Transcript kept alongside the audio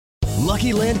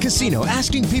Lucky Land Casino,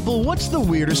 asking people, what's the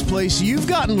weirdest place you've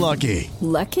gotten lucky?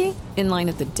 Lucky? In line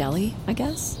at the deli, I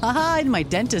guess? Aha, in my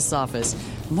dentist's office.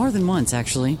 More than once,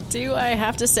 actually. Do I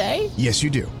have to say? Yes, you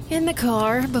do. In the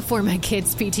car before my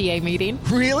kids' PTA meeting.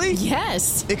 Really?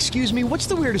 Yes. Excuse me, what's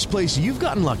the weirdest place you've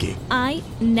gotten lucky? I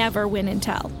never win and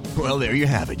tell. Well, there you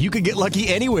have it. You can get lucky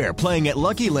anywhere, playing at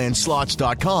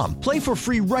LuckyLandSlots.com. Play for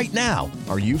free right now.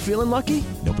 Are you feeling lucky?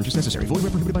 No purchase necessary. Void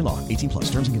where prohibited by law. 18+.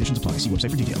 Terms and conditions apply. See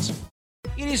website for details.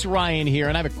 It is Ryan here,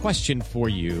 and I have a question for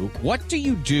you. What do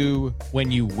you do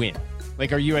when you win?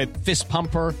 Like, are you a fist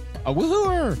pumper, a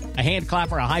woohooer, a hand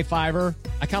clapper, a high fiver?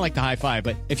 I kind of like the high five,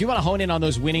 but if you want to hone in on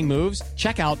those winning moves,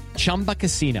 check out Chumba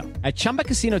Casino. At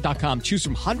ChumbaCasino.com, choose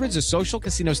from hundreds of social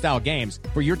casino-style games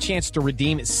for your chance to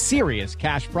redeem serious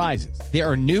cash prizes. There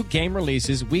are new game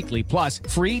releases weekly, plus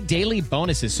free daily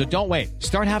bonuses. So don't wait.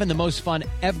 Start having the most fun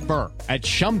ever at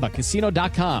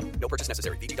ChumbaCasino.com. No purchase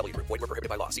necessary. VGW Group. Void where prohibited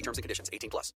by law. See terms and conditions.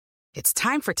 18+. It's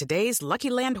time for today's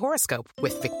Lucky Land horoscope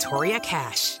with Victoria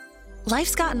Cash.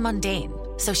 Life's gotten mundane,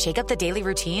 so shake up the daily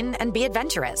routine and be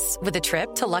adventurous with a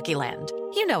trip to Lucky Land.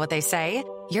 You know what they say,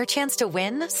 your chance to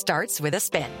win starts with a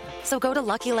spin. So go to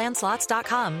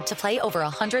LuckyLandSlots.com to play over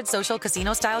 100 social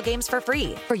casino-style games for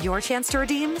free for your chance to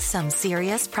redeem some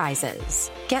serious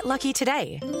prizes. Get lucky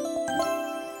today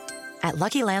at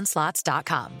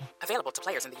LuckyLandSlots.com. Available to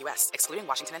players in the U.S., excluding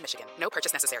Washington and Michigan. No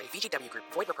purchase necessary. VGW Group.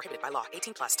 Void where prohibited by law.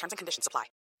 18+. Terms and conditions apply.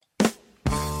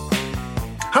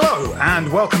 Hello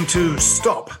and welcome to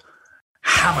Stop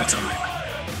Hammer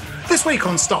Time. This week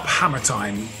on Stop Hammer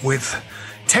Time, with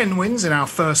 10 wins in our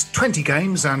first 20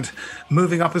 games and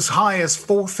moving up as high as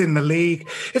fourth in the league,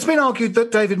 it's been argued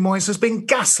that David Moyes has been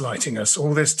gaslighting us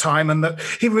all this time and that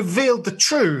he revealed the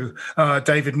true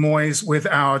David Moyes with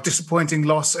our disappointing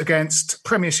loss against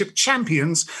Premiership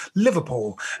champions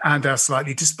Liverpool and our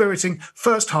slightly dispiriting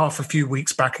first half a few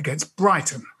weeks back against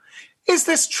Brighton. Is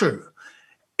this true?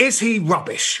 Is he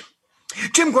rubbish?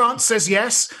 Jim Grant says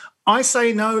yes. I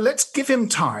say no. Let's give him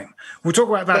time. We'll talk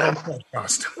about that on the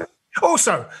podcast.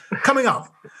 Also, coming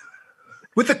up,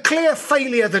 with the clear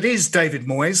failure that is David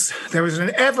Moyes, there is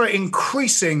an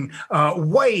ever-increasing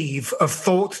wave of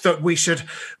thought that we should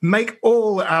make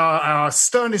all our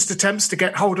sternest attempts to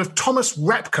get hold of Thomas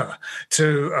Repka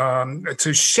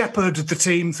to shepherd the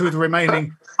team through the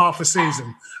remaining half a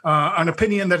season. An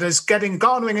opinion that is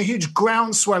garnering a huge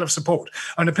groundswell of support.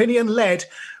 An opinion led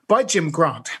by Jim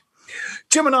Grant.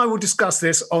 Jim and I will discuss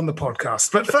this on the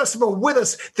podcast. But first of all, with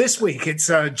us this week,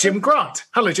 it's Jim Grant.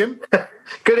 Hello, Jim.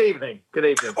 Good evening. Good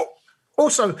evening.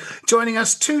 Also joining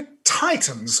us, two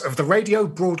titans of the radio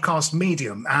broadcast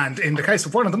medium, and in the case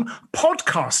of one of them,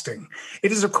 podcasting.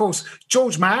 It is, of course,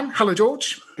 George Mann. Hello,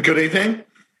 George. Good evening.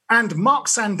 And Mark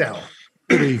Sandell.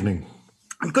 Good evening.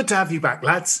 Good to have you back,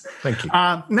 lads. Thank you.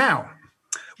 Now,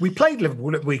 we played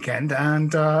Liverpool at the weekend,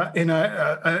 and in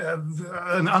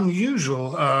an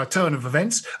unusual turn of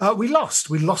events, we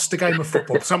lost. We lost a game of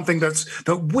football, something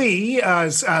that we,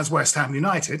 as West Ham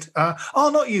United, are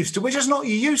not used to. We're just not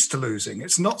used to losing.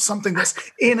 It's not something that's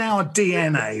in our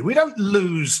DNA. We don't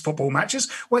lose football matches.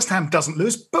 West Ham doesn't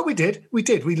lose, but we did.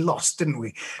 We lost, didn't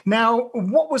we? Now,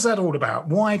 what was that all about?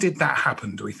 Why did that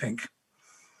happen, do we think?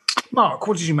 Mark,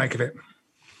 what did you make of it?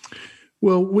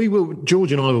 Well,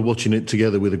 George and I were watching it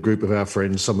together with a group of our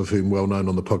friends, some of whom well known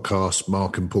on the podcast,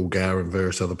 Mark and Paul Gower and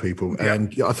various other people. Yeah.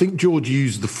 And I think George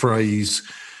used the phrase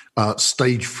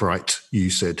stage fright,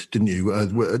 you said, didn't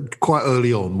you? Quite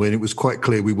early on, when it was quite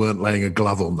clear we weren't laying a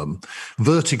glove on them.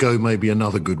 Vertigo may be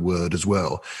another good word as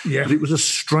well. Yeah. But it was a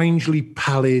strangely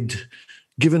pallid,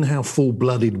 given how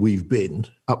full-blooded we've been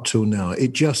up till now,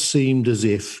 it just seemed as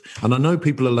if, and I know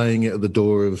people are laying it at the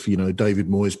door of, David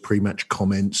Moyes' pre-match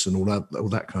comments and all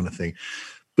that kind of thing,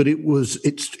 but it was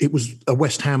a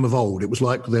West Ham of old. It was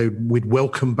like we'd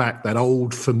welcome back that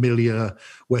old familiar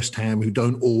West Ham who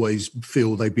don't always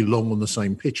feel they belong on the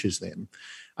same pitch as them.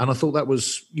 And I thought that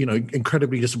was,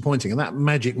 incredibly disappointing. And that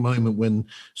magic moment when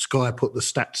Sky put the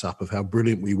stats up of how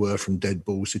brilliant we were from dead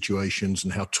ball situations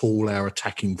and how tall our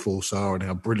attacking force are and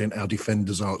how brilliant our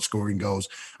defenders are at scoring goals.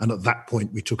 And at that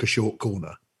point, we took a short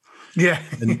corner. Yeah,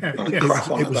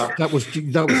 that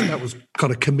was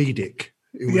kind of comedic.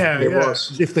 It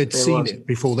was as if they'd seen it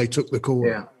before they took the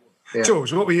corner. Yeah.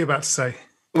 George, what were you about to say?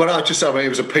 Well, it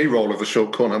was a P-roll of the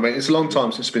short corner. I mean, it's a long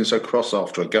time since it's been so cross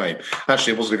after a game.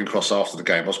 Actually, it wasn't even cross after the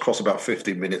game. I was cross about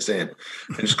 15 minutes in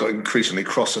and just got increasingly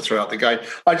crosser throughout the game.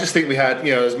 I just think we had,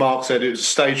 as Mark said, it was a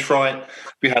stage fright.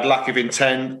 We had lack of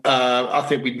intent. I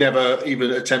think we'd never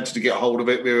even attempted to get hold of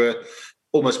it. We were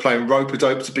almost playing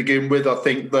rope-a-dope to begin with. I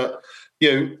think that,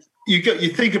 you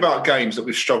think about games that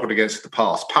we've struggled against in the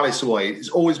past. Palace away, it's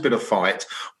always been a fight,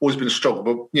 always been a struggle.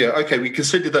 But okay, we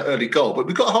conceded that early goal, but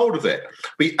we got hold of it.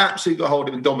 We absolutely got hold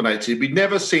of it and dominated. We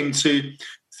never seem to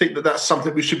think that that's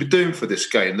something we should be doing for this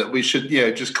game. That we should,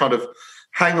 just kind of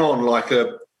hang on like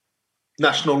a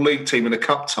National League team in a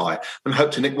cup tie and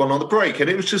hope to nick one on the break. And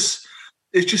it's just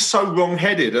so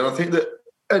wrong-headed. And I think that,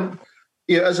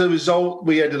 as a result,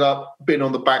 we ended up being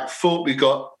on the back foot. We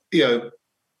got,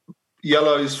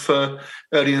 yellows for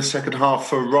early in the second half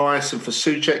for Rice and for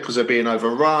Souček because they're being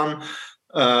overrun.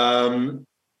 I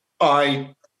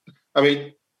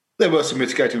mean, there were some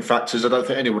mitigating factors. I don't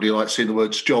think anybody likes seeing the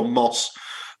words John Moss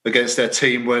against their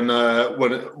team when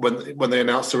they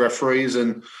announced the referees,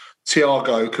 and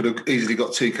Thiago could have easily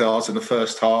got 2 cards in the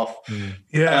first half.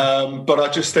 But I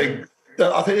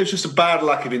think it was just a bad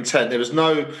lack of intent. There was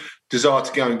no desire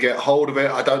to go and get hold of it.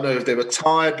 I don't know if they were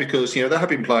tired because, they have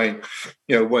been playing,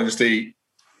 Wednesday,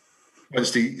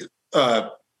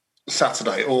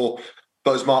 Saturday,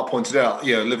 but as Mark pointed out,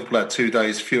 Liverpool had 2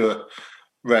 days fewer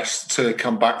rest to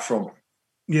come back from.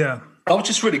 Yeah. I was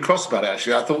just really cross about it,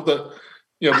 actually. I thought that,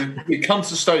 we come to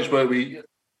the stage where we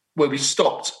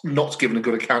stopped not giving a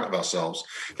good account of ourselves.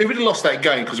 If we'd have lost that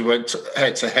game because we went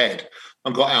head to head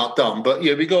and got outdone, but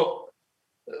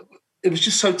it was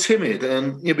just so timid,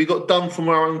 and we got done from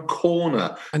our own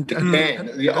corner and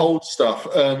the old stuff.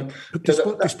 But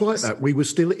despite that, we were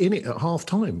still in it at half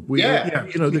time.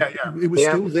 It was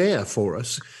still there for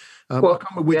us. And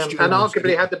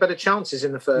arguably had the better chances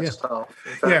in the first half.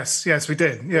 Yes, we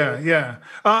did. Yeah.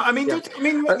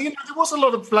 There was a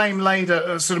lot of blame laid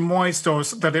at sort of Moyes doors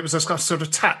that it was a sort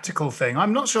of tactical thing.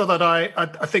 I'm not sure that I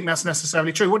think that's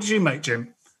necessarily true. What did you make,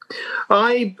 Jim?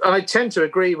 I tend to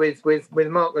agree with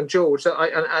Mark and George, and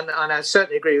I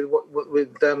certainly agree with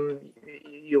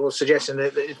your suggestion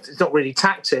that it's not really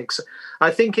tactics.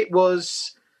 I think it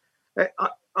was.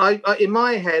 I in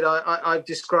my head, I've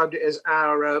described it as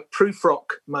our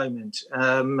Prufrock moment.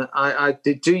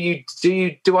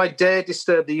 Do I dare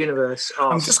disturb the universe?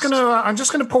 I'm just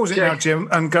gonna pause it now, Jim,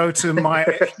 and go to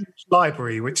my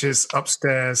library, which is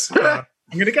upstairs.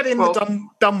 I'm going to get in the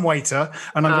dumb waiter,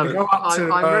 and I'm going to go up to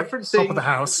top of the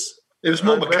house. It was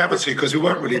more McCavity because we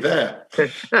weren't really there.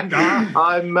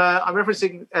 I'm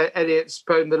referencing Eliot's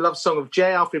poem, The Love Song of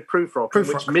J. Alfred Prufrock, in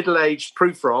which middle-aged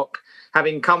Prufrock,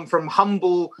 having come from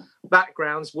humble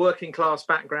backgrounds, working-class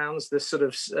backgrounds, the sort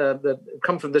of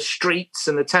come from the streets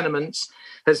and the tenements,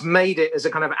 has made it as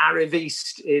a kind of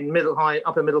arriviste in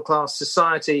upper middle-class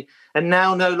society, and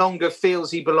now no longer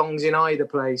feels he belongs in either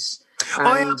place.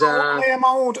 And, I am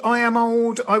old.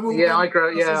 I will. Yeah, I grow.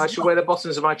 Yeah, I should wear the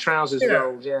bottoms of my trousers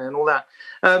rolled. Yeah, and all that.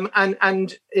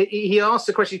 And he asked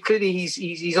the question. Clearly,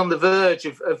 he's on the verge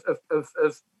of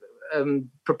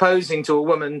proposing to a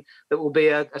woman that will be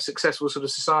a successful sort of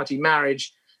society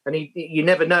marriage. And you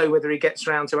never know whether he gets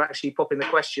around to actually popping the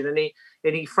question. And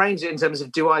he frames it in terms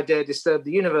of, do I dare disturb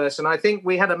the universe? And I think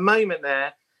we had a moment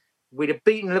there. We'd have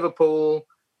beaten Liverpool.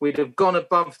 We'd have gone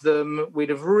above them. We'd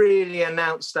have really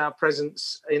announced our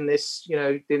presence in this,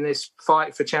 in this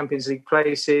fight for Champions League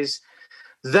places.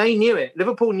 They knew it.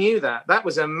 Liverpool knew that. That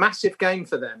was a massive game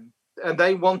for them, and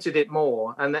they wanted it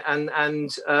more. And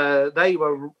they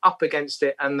were up against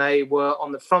it, and they were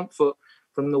on the front foot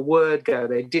from the word go.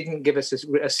 They didn't give us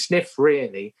a sniff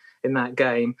really in that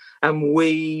game, and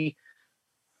we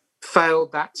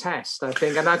failed that test, I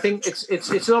think. And I think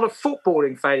it's not a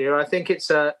footballing failure. I think it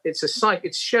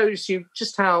shows you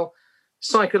just how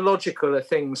psychological a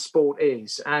thing sport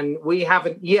is. And we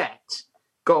haven't yet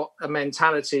got a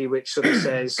mentality which sort of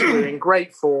says we're in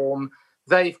great form.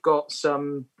 They've got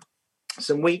some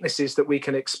weaknesses that we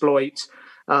can exploit.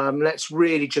 Let's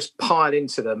really just pile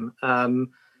into them.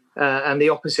 And the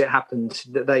opposite happened,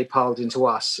 that they piled into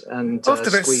us and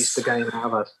squeezed the game out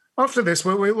of us. After this,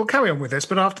 we'll carry on with this,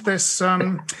 but after this,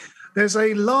 there's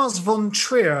a Lars von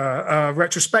Trier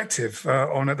retrospective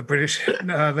on at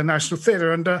the National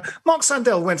Theatre, and Mark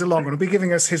Sandell went along and will be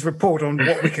giving us his report on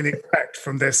what we can expect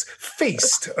from this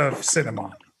feast of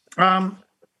cinema.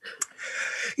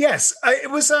 Yes,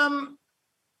 it was...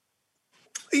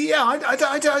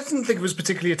 I didn't think it was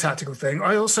particularly a tactical thing.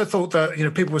 I also thought that,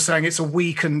 people were saying it's a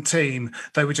weakened team.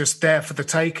 They were just there for the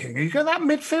taking. And that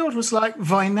midfield was like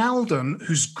Wijnaldum,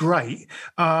 who's great.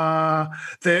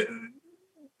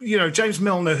 James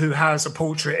Milner, who has a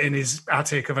portrait in his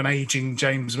attic of an aging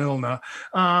James Milner.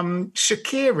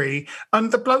 Shaqiri,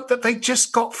 and the bloke that they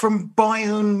just got from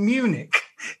Bayern Munich.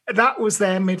 that was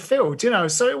their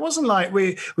midfield, So it wasn't like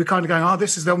we're kind of going,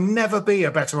 there'll never be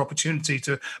a better opportunity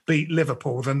to beat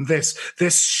Liverpool than this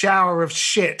shower of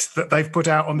shit that they've put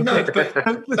out on the pitch.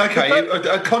 But, okay,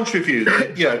 a contrary view.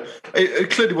 It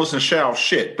clearly wasn't a shower of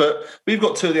shit, but we've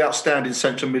got two of the outstanding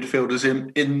central midfielders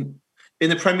in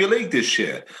the Premier League this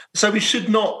year. So we should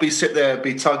not be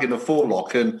tugging the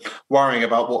forelock and worrying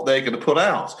about what they're going to put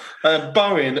out.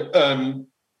 Bowen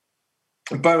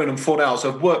and Fornals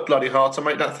have worked bloody hard to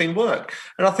make that thing work.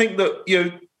 And I think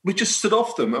that, we just stood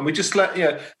off them and we just let,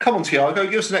 come on, Thiago,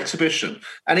 give us an exhibition.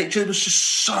 And it was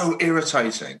just so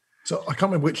irritating. So I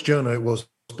can't remember which journal it was,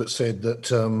 but said that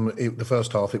the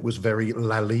first half, it was very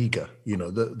La Liga,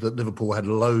 that Liverpool had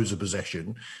loads of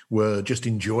possession, were just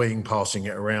enjoying passing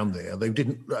it around there. They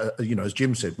didn't, as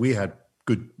Jim said, we had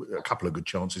a couple of good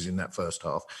chances in that first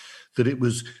half. That it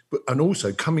was, and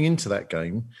also coming into that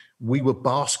game, we were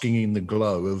basking in the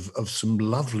glow of some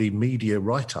lovely media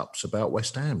write-ups about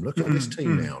West Ham. Look at this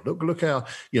team now. Look how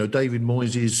David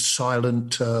Moyes'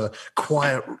 silent,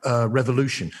 quiet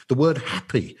revolution. The word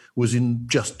 "happy" was in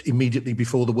just immediately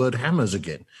before the word "hammers"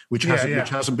 again, which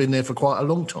hasn't been there for quite a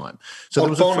long time.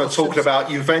 So Bonner talking about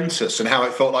Juventus and how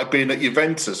it felt like being at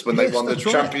Juventus when they won the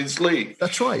Champions League.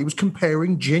 That's right. He was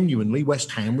comparing genuinely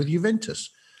West Ham with Juventus.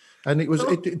 And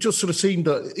it just sort of seemed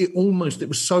that it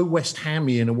was so West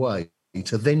Hammy in a way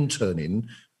to then turn in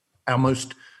our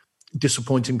most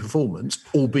disappointing performance,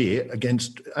 albeit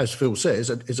against, as Phil says,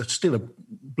 is still a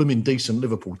blooming decent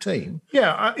Liverpool team.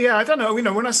 Yeah, I don't know.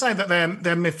 When I say that their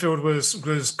midfield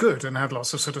was good and had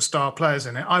lots of sort of star players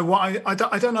in it, I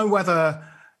don't know whether.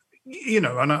 And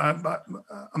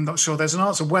I'm not sure there's an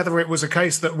answer, whether it was a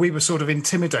case that we were sort of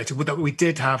intimidated, that we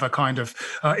did have a kind of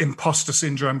imposter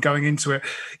syndrome going into it.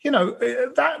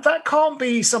 That can't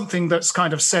be something that's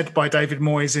kind of said by David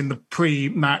Moyes in the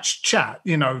pre-match chat,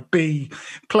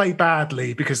 play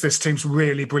badly because this team's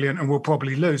really brilliant and we'll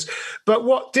probably lose. But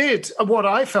what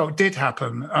I felt did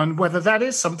happen, and whether that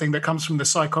is something that comes from the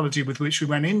psychology with which we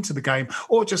went into the game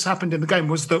or just happened in the game,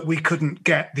 was that we couldn't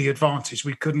get the advantage.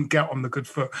 We couldn't get on the good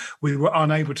foot. We were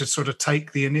unable to sort of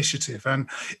take the initiative. And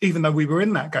even though we were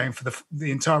in that game for the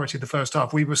entirety of the first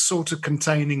half, we were sort of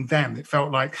containing them. It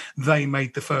felt like they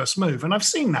made the first move. And I've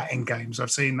seen that in games. I've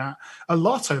seen that a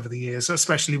lot over the years,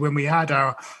 especially when we had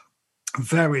our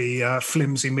very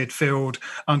flimsy midfield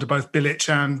under both Bilic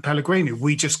and Pellegrini.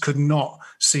 We just could not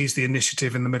seize the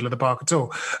initiative in the middle of the park at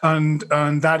all. And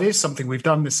that is something we've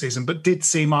done this season, but did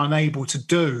seem unable to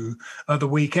do at the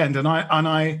weekend.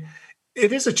 And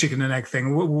it is a chicken and egg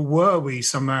thing. Were we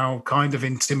somehow kind of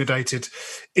intimidated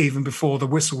even before the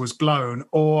whistle was blown?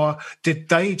 Or did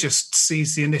they just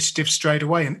seize the initiative straight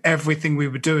away and everything we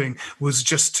were doing was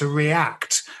just to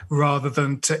react rather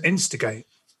than to instigate?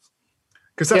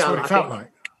 Because that's what it felt like.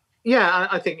 Yeah,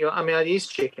 I think it is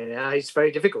chicken. It's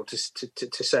very difficult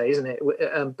to say, isn't it?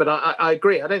 But I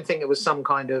agree. I don't think it was some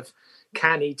kind of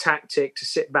canny tactic to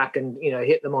sit back and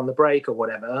hit them on the break or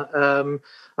whatever.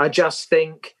 I just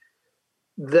think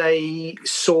they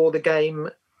saw the game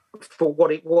for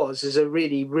what it was, as a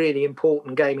really, really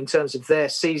important game in terms of their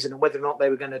season and whether or not they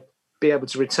were going to be able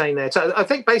to retain their title. I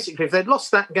think basically if they'd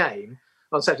lost that game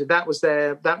on Saturday, that was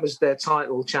their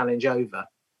title challenge over.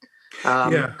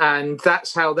 And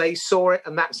that's how they saw it,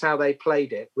 and that's how they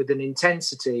played it, with an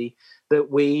intensity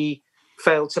that we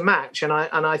failed to match. And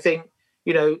I think,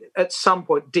 at some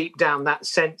point deep down, that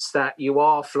sense that you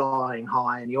are flying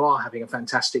high and you are having a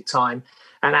fantastic time,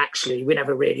 and actually we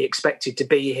never really expected to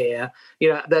be here.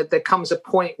 There comes a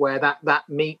point where that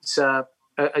meets a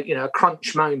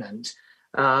crunch moment,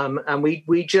 and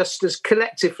we just as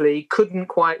collectively couldn't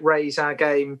quite raise our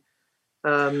game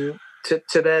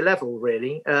to their level,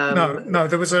 really. No,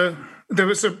 there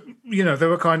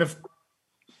were kind of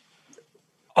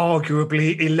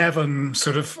arguably 11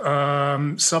 sort of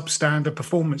substandard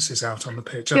performances out on the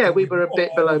pitch. Yeah, we were a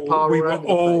bit below par. We were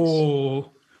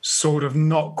all sort of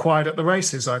not quite at the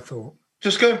races, I thought.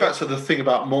 Just going back to the thing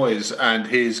about Moyes and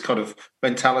his kind of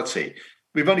mentality,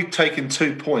 we've only taken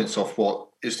 2 points off what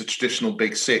is the traditional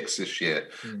Big Six this year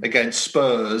against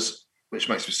Spurs, which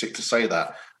makes me sick to say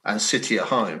that, and City at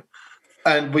home.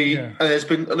 And and there's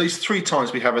been at least 3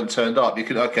 times we haven't turned up. We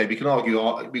can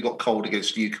argue we got cold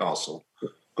against Newcastle,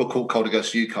 got caught cold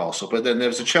against Newcastle, but then there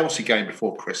was a Chelsea game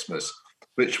before Christmas,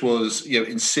 which was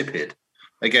insipid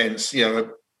against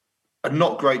a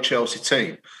not great Chelsea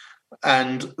team,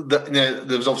 and there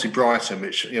was obviously Brighton,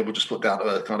 which we'll just put down to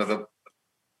a kind of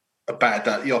a bad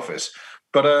day at the office.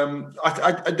 But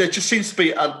there just seems to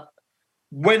be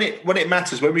when it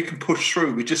matters, when we can push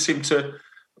through, we just seem to.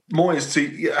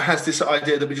 Moyes has this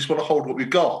idea that we just want to hold what we've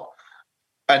got,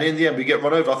 and in the end we get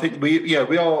run over. I think we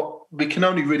can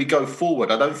only really go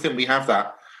forward. I don't think we have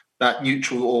that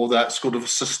neutral or that sort of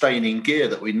sustaining gear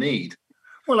that we need.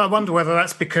 Well, I wonder whether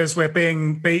that's because we're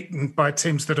being beaten by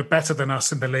teams that are better than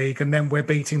us in the league, and then we're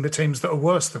beating the teams that are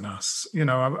worse than us.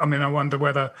 I wonder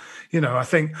whether, I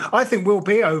think we'll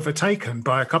be overtaken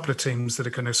by a couple of teams that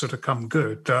are going to sort of come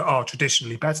good, that are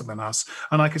traditionally better than us,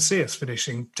 and I could see us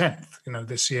finishing 10th,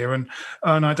 this year, and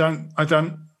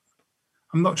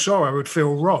I'm not sure I would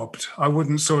feel robbed. I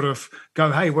wouldn't sort of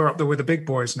go, hey, we're up there with the big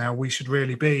boys now. We should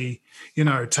really be,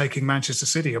 taking Manchester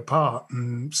City apart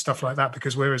and stuff like that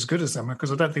because we're as good as them,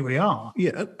 because I don't think we are.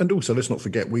 Yeah, and also let's not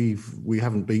forget we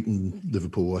haven't beaten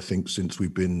Liverpool, I think, since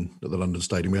we've been at the London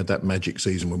Stadium. We had that magic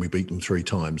season when we beat them 3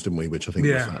 times, didn't we? Which I think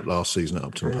was that last season at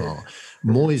Upton Park.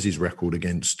 Moyes' record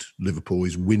against Liverpool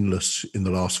is winless in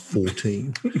the last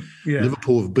 14.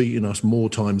 Liverpool have beaten us more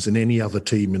times than any other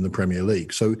team in the Premier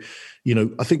League. So,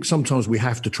 I think sometimes we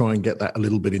have to try and get that a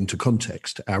little bit into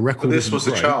context. Our record. But this was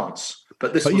a chance.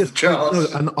 But this was a chance. No,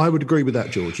 and I would agree with that,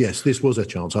 George. Yes, this was a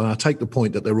chance. And I take the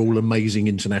point that they're all amazing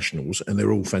internationals and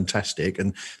they're all fantastic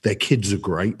and their kids are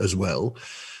great as well.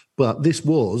 But this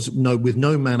was, with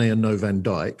no Mane and no Van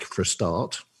Dijk for a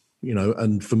start,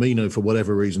 and Firmino, for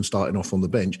whatever reason, starting off on the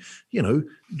bench.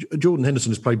 Jordan Henderson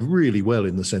has played really well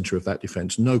in the centre of that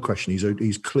defence. No question.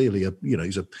 He's clearly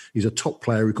he's a top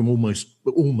player who can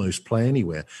almost play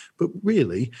anywhere. But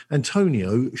really,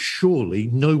 Antonio, surely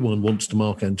no one wants to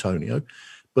mark Antonio.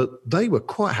 But they were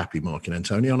quite happy marking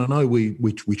Antonio. And I know we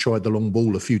tried the long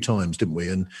ball a few times, didn't we?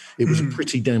 And it was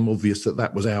pretty damn obvious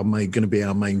that was going to be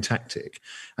our main tactic.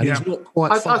 And he's not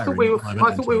quite firing. I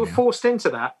thought we were forced into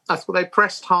that. I thought they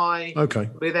pressed high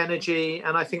with energy,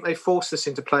 and I think they forced us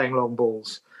into playing long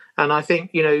balls. And I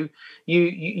think, we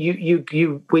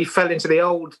fell into the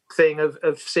old thing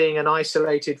of seeing an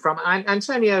isolated from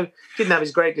Antonio didn't have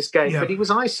his greatest game, but he was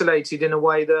isolated in a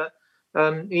way that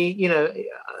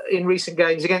in recent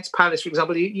games against Palace, for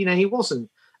example, he wasn't.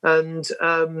 And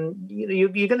you're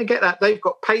going to get that. They've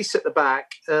got pace at the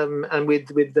back, and with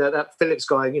that Phillips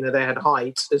guy, they had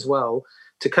height as well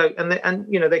to cope, and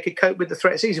they could cope with the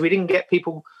threats easily.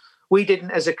 We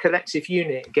didn't as a collective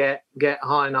unit get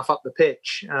high enough up the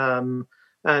pitch, and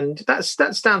that's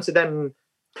down to them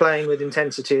playing with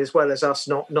intensity as well as us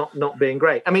not being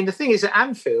great. I mean, the thing is, at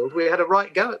Anfield, we had a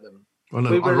right go at them.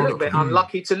 We were a little bit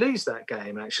unlucky to lose that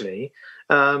game, actually.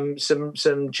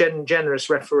 Some generous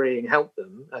refereeing helped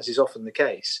them, as is often the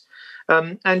case.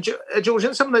 And George,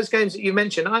 in some of those games that you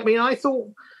mentioned, I mean, I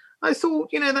thought,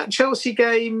 that Chelsea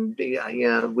game,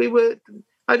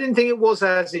 I didn't think it was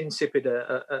as insipid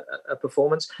a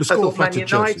performance. I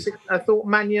thought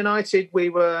Man United, we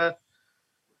were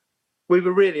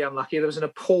really unlucky. There was an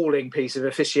appalling piece of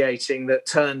officiating that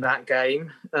turned that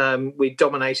game. We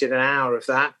dominated an hour of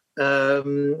that.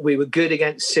 We were good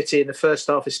against City in the first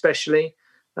half, especially.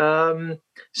 So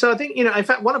I think, in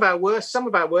fact, some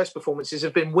of our worst performances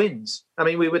have been wins. I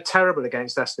mean, we were terrible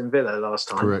against Aston Villa last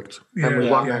time. Correct. And we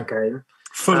won that game.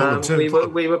 Fulham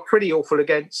we were pretty awful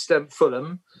against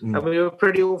Fulham, and we were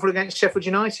pretty awful against Sheffield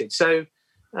United. So,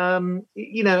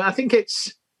 I think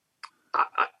it's...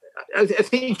 I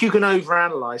think you can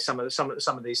overanalyze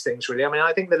some of these things, really. I mean,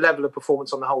 I think the level of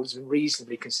performance on the whole has been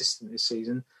reasonably consistent this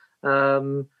season.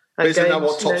 Isn't that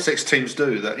what top 6 teams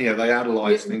do? That they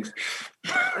analyse things.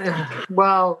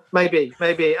 Well, maybe.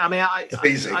 I mean,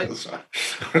 easy.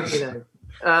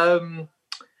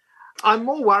 I'm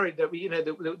more worried that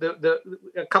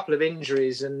a couple of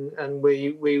injuries and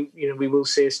we will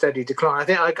see a steady decline. I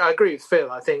think I agree with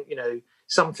Phil. I think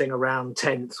something around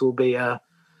 10th will be a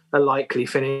likely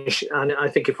finish, and I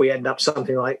think if we end up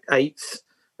something like 8th,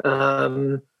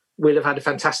 we'll have had a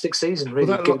fantastic season,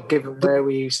 really, given where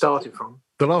we started from.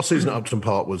 The last season at Upton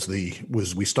Park was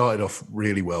we started off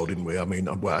really well, didn't we? I mean,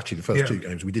 well, actually, the first 2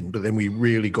 games we didn't, but then we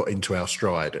really got into our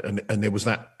stride, and there was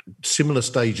that similar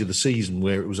stage of the season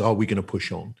where it was, are we going to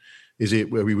push on? Is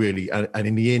it where we really? And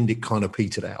in the end, it kind of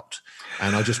petered out.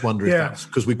 And I just wonder if that's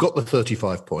because we've got the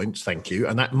 35 points, thank you,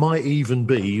 and that might even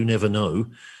be, you never know,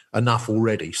 enough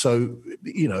already. So,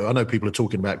 I know people are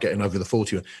talking about getting over the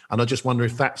 40, and I just wonder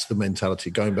if that's the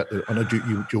mentality. Going back to, I know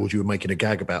you, George, you were making a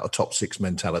gag about a top 6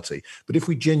 mentality, but if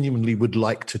we genuinely would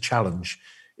like to challenge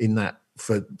in that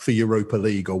for Europa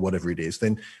League or whatever it is,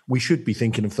 then we should be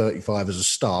thinking of 35 as a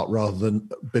start rather than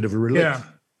a bit of a relief. Yeah.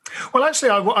 Well, actually,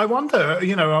 I wonder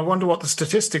what the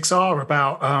statistics are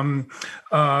about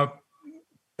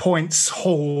points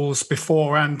hauls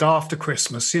before and after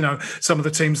Christmas. Some of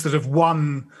the teams that have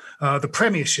won the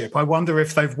Premiership. I wonder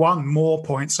if they've won more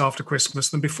points after Christmas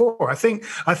than before. I think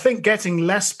getting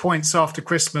less points after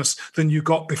Christmas than you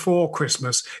got before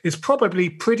Christmas is probably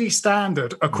pretty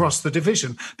standard across the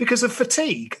division because of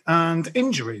fatigue and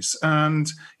injuries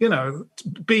and,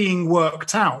 being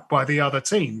worked out by the other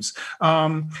teams.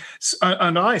 And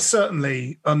I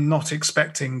certainly am not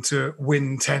expecting to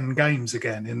win 10 games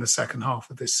again in the second half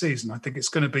of this season. I think it's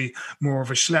going to be more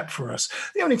of a schlep for us.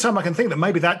 The only time I can think that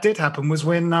maybe that did happen was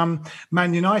when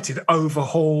Man United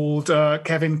overhauled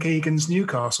Kevin Keegan's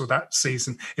Newcastle that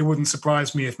season. It wouldn't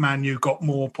surprise me if Man U got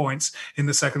more points in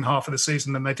the second half of the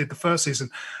season than they did the first season.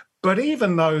 But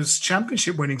even those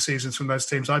championship winning seasons from those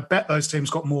teams, I bet those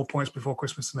teams got more points before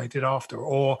Christmas than they did after,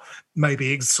 or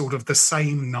maybe it's sort of the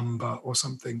same number or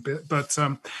something. But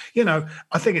I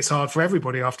think it's hard for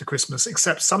everybody after Christmas,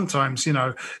 except sometimes,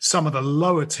 some of the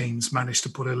lower teams manage to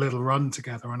put a little run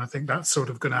together. And I think that's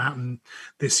sort of going to happen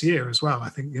this year as well. I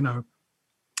think, even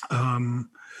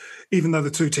though the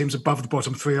two teams above the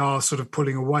bottom three are sort of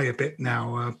pulling away a bit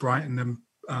now, Brighton and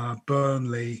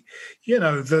Burnley,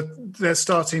 they're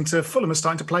starting to, Fulham are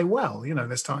starting to play well.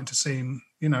 They're starting to seem,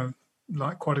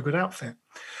 like quite a good outfit.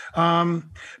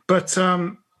 But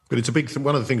it's a big thing.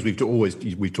 One of the things we've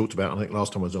talked about, I think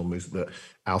last time I was on, was that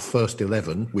our first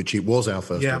 11, which it was our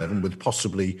first 11, with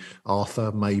possibly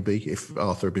Arthur, maybe, if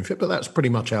Arthur had been fit, but that's pretty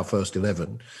much our first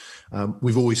 11.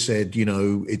 We've always said,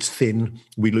 it's thin.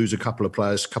 We lose a couple of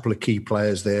players, a couple of key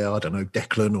players there. I don't know,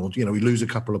 Declan, or, we lose a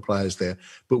couple of players there.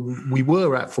 But we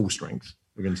were at full strength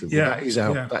against them. That is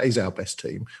our best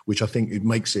team, which I think it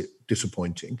makes it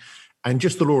disappointing. And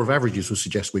just the law of averages will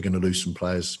suggest we're going to lose some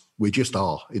players. We just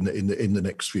are in the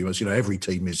next few months. Every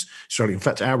team is struggling. In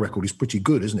fact, our record is pretty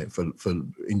good, isn't it, for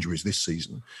injuries this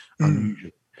season?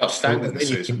 Outstanding this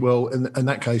season. Well, in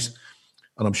that case,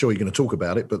 and I'm sure you're going to talk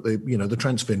about it, but the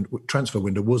transfer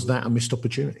window, was that a missed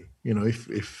opportunity?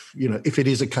 If it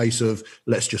is a case of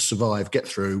let's just survive, get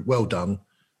through, well done,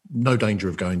 no danger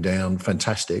of going down,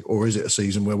 fantastic, or is it a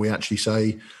season where we actually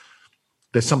say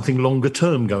there's something longer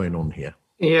term going on here?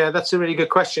 Yeah, that's a really good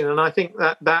question, and I think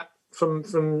that from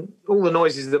all the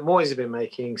noises that Moyes have been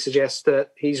making suggests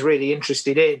that he's really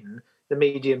interested in the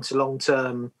medium to long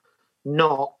term,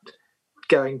 not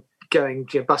going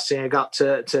busting a gut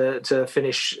to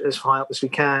finish as high up as we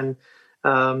can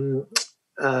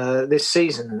this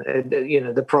season.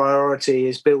 The priority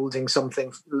is building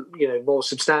something more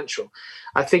substantial.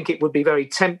 I think it would be very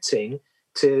tempting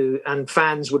and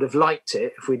fans would have liked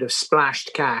it if we'd have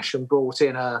splashed cash and brought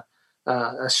in a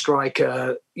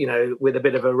striker, with a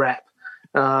bit of a rep.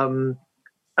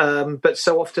 But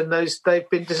so often they've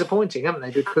been disappointing, haven't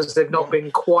they? Because they've not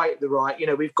been quite the right.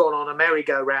 We've gone on a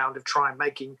merry-go-round of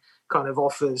making kind of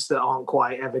offers that aren't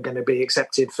quite ever going to be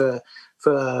accepted for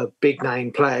big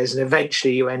name players, and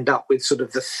eventually you end up with sort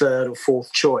of the third or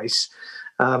fourth choice,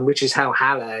 which is how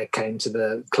Haller came to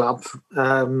the club,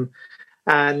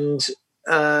 and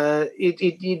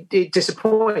it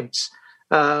disappoints.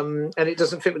 And it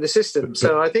doesn't fit with the system.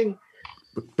 So I think.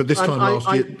 But this time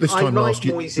last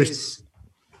year.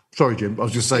 Sorry, Jim. I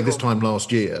was just saying. This time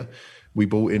last year, we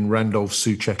brought in Randolph,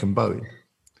 Souček, and Bowen.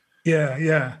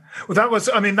 Yeah. Well, that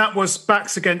was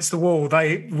backs against the wall.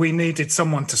 We needed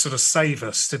someone to sort of save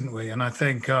us, didn't we? And I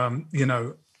think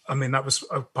that was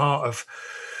a part of.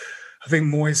 I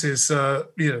think Moyes'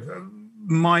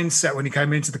 mindset when he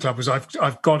came into the club was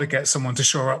I've got to get someone to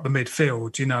shore up the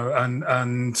midfield,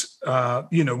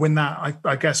 when that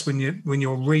I guess when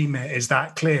your remit is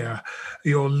that clear,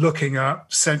 you're looking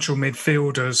at central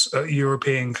midfielders at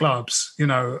European clubs,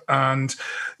 and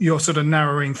you're sort of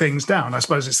narrowing things down. I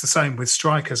suppose it's the same with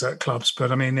strikers at clubs,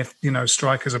 but I mean, if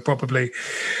strikers are probably,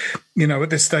 at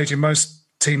this stage in most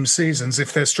teams' seasons,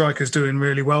 if their strikers doing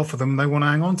really well for them, they want to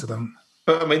hang on to them.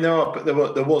 But I mean,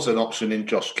 there was an option in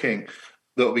Josh King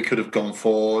that we could have gone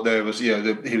for. There was, he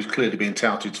was clearly being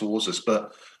touted towards us,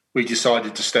 but we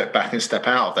decided to step back and step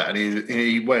out of that. And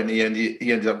he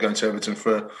ended up going to Everton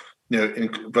for, in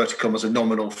inverted commas, a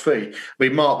nominal fee. I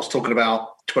mean, Mark was talking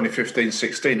about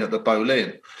 2015-16 at the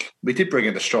Boleyn. We did bring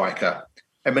in the striker,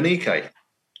 Emenike.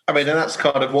 I mean, and that's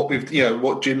kind of what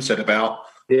what Jim said about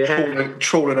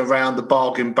trawling around the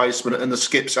bargain basement and the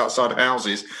skips outside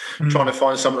houses, trying to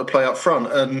find someone to play up front.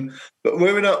 But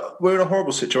we're in a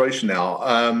horrible situation now.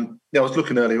 I was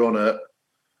looking earlier on at.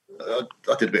 I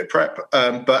did a bit of prep,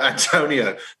 but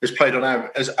Antonio has played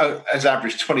has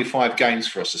averaged 25 games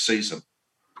for us a season,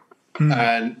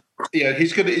 and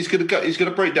he's going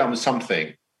to break down with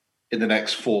something in the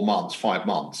next 5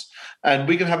 months, and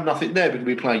we can have nothing there. We can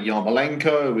be playing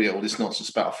Yarmolenko, all this nonsense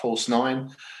about a false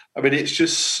nine. I mean, it's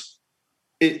just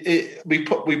we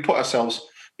put ourselves.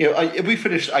 if we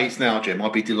finished 8th now, Jim,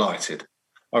 I'd be delighted.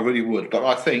 I really would. But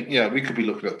I think, we could be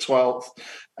looking at 12th.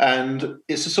 And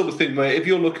it's the sort of thing where if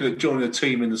you're looking at joining a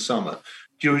team in the summer,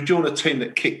 do you join a team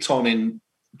that kicked on in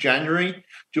January?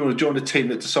 Do you want to join a team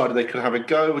that decided they could have a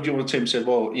go? Or do you want a team that said,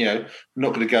 well, we're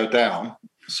not going to go down,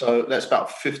 so let's about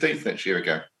 15th next year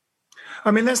again? I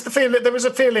mean, there's the feeling. There was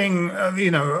a feeling,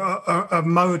 a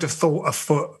mode of thought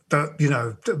afoot that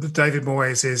David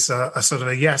Moyes is a sort of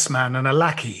a yes man and a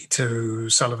lackey to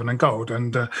Sullivan and Gold,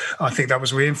 and I think that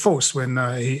was reinforced when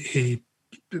he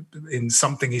in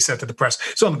something he said to the press.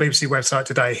 It's on the BBC website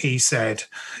today. He said,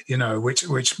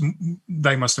 which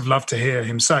they must have loved to hear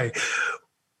him say.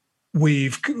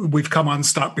 We've come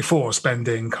unstuck before,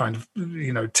 spending kind of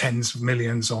tens of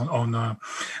millions on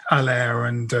Allaire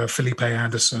and Felipe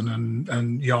Anderson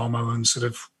and Yarmo and sort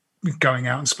of going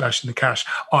out and splashing the cash.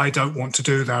 I don't want to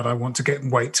do that. I want to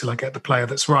wait till I get the player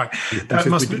that's right.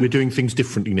 We're doing things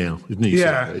differently now, isn't he?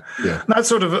 Yeah, yeah. That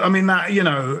sort of. I mean, that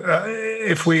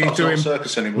if we do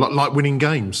like winning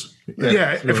games.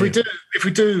 If we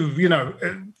do,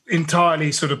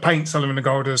 entirely sort of paint Sullivan and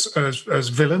Gold as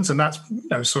villains, and that's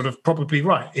sort of probably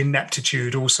right.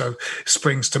 Ineptitude also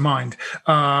springs to mind.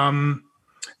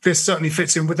 This certainly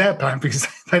fits in with their plan because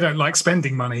they don't like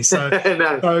spending money. So,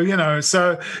 No.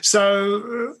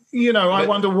 I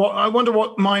wonder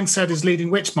what mindset is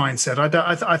leading which mindset.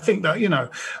 I think that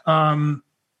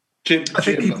Jim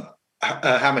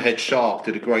Hammerhead Sharp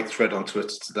did a great thread on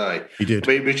Twitter today. He did,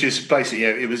 which is basically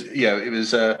it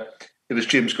was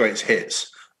Jim's greatest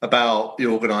hits about the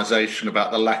organisation,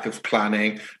 about the lack of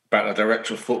planning, about the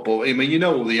director of football. I mean,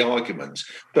 all the arguments,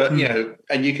 but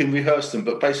and you can rehearse them.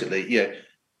 But basically,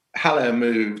 Haller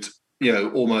moved,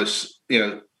 almost,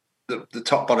 the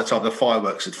top by the time the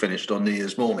fireworks had finished on New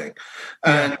Year's morning,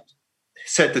 and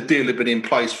said the deal had been in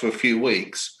place for a few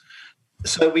weeks.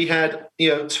 So we had,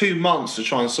 2 months to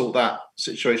try and sort that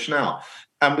situation out,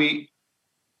 and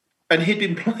he'd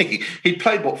been playing. He'd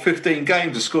played 15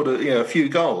 games and scored a few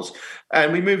goals,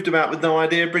 and we moved him out with no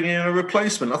idea of bringing in a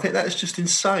replacement. I think that is just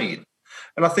insane,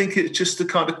 and I think it's just the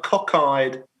kind of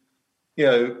cockeyed,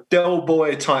 Del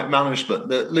Boy type management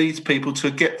that leads people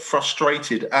to get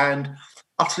frustrated and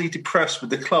utterly depressed with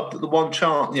the club. That the one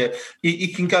chance, you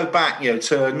can go back, to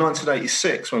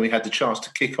 1986 when we had the chance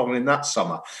to kick on in that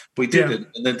summer. We didn't,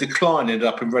 and then decline ended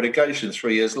up in relegation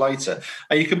 3 years later.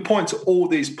 And you can point to all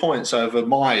these points over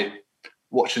my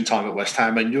watching time at West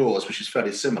Ham and yours, which is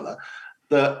fairly similar.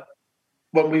 That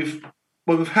when we've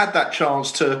had that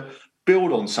chance to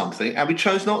build on something and we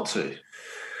chose not to.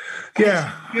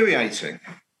 Yeah, it's infuriating.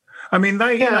 I mean,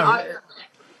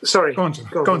 Sorry, go on,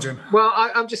 Jim. Well,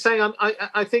 I'm just saying.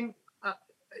 I think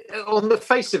on the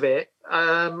face of it,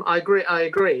 I agree.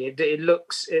 It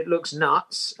looks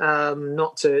nuts.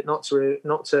 Not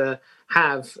to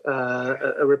have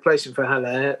a replacement for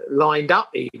Haller lined up,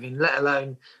 even let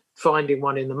alone finding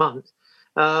one in the month.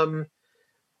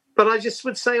 But I just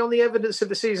would say, on the evidence of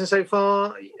the season so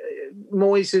far,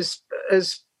 Moyes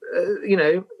has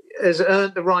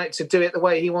earned the right to do it the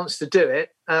way he wants to do it.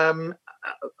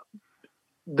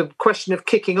 The question of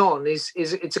kicking on is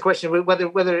it's a question of whether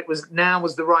it was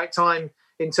the right time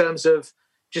in terms of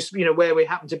just where we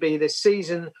happen to be this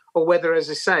season, or whether, as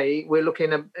I say, we're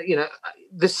looking at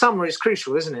the summer is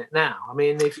crucial, isn't it? Now, I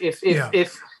mean,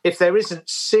 if there isn't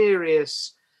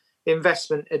serious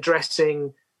investment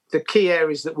addressing the key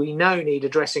areas that we know need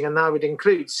addressing, and that would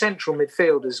include central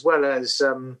midfield as well as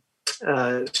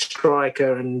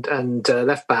striker and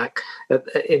left back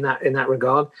in that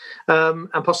regard, and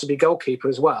possibly goalkeeper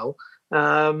as well.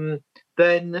 Then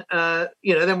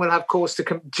we'll have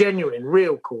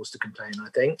real cause to complain. I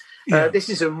think this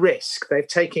is a risk they're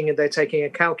taking a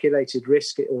calculated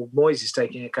risk, or Moyes is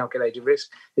taking a calculated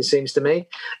risk. It seems to me.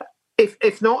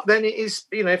 If not, then it is.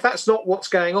 If that's not what's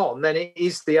going on, then it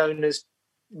is the owners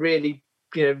really,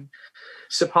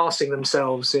 surpassing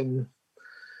themselves in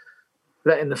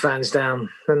letting the fans down,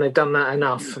 and they've done that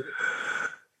enough.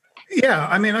 Yeah,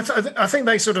 I mean, I think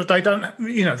they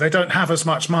don't have as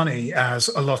much money as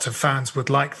a lot of fans would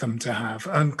like them to have,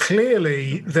 and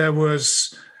clearly there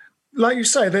was, like you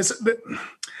say, there's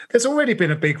already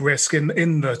been a big risk in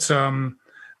that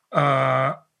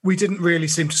we didn't really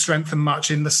seem to strengthen much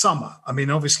in the summer. I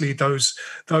mean, obviously those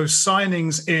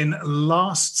signings in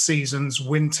last season's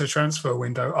winter transfer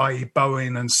window, i.e.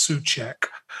 Bowen and Souček,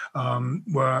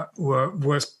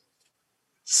 were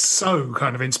so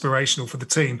kind of inspirational for the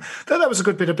team that was a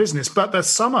good bit of business. But the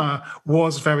summer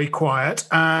was very quiet,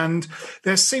 and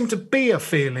there seemed to be a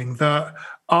feeling that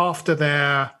after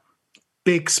their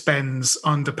big spends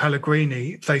under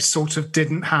Pellegrini, they sort of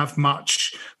didn't have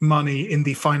much money in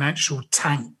the financial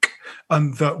tank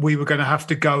and that we were going to have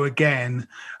to go again.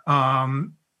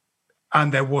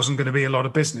 And there wasn't going to be a lot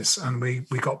of business. And we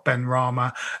got Ben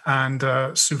Rama and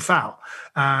Soufal.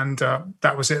 And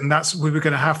that was it. And we were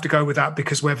going to have to go with that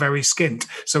because we're very skint.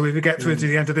 So we would get through to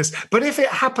the end of this. But if it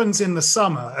happens in the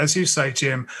summer, as you say,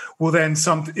 Jim, well, then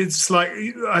it's like,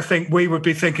 I think we would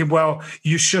be thinking, well,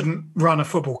 you shouldn't run a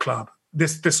football club.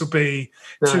 This will be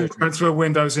 2 transfer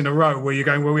windows in a row where you're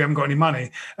going, well, we haven't got any money.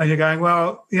 And you're going,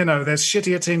 well, there's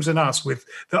shittier teams than us that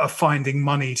are finding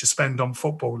money to spend on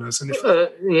footballers. And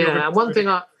one thing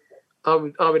I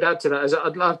would add to that is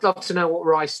I'd love to know what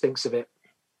Rice thinks of it,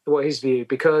 what his view,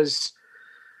 because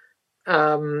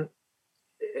I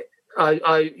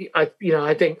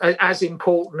think as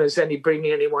important as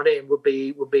bringing anyone in would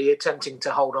be attempting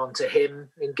to hold on to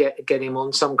him and get him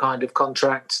on some kind of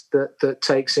contract that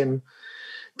takes him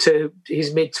to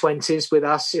his mid-20s with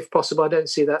us, if possible. I don't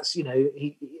see that's,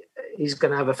 he's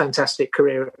going to have a fantastic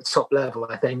career at the top level,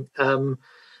 I think.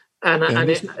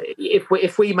 If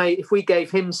we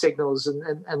gave him signals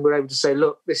and we're able to say,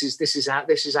 look, this is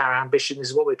our ambition, this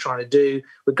is what we're trying to do,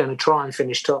 we're going to try and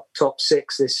finish top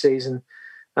 6 this season.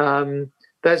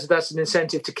 That's an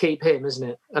incentive to keep him, isn't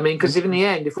it? I mean, because in the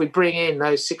end, if we bring in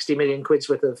those 60 million quid's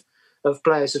worth of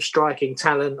players of striking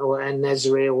talent, or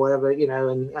Nesri or whatever,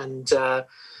 and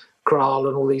Kral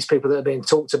and all these people that are being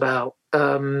talked about,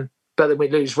 but then we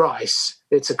lose Rice,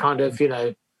 it's a kind of,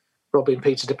 robbing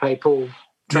Peter to pay Paul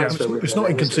transfer. Yeah, it's not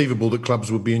inconceivable that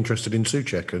clubs would be interested in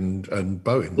Souček and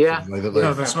Bowen. Yeah,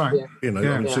 that's right.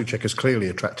 Souček has clearly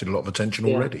attracted a lot of attention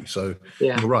already. So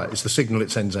you're right, it's the signal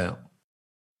it sends out.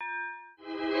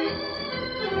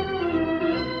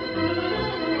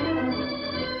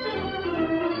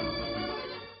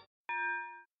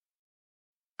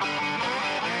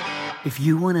 If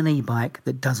you want an e-bike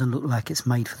that doesn't look like it's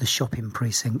made for the shopping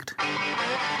precinct,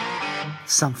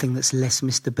 something that's less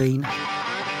Mr. Bean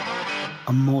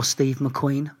and more Steve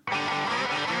McQueen,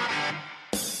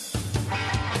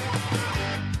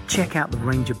 check out the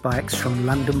range of bikes from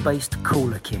London-based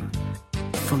Cooler King.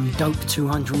 From dope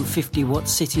 250-watt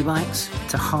city bikes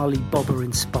to Harley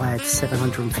Bobber-inspired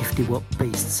 750-watt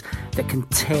beasts that can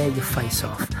tear your face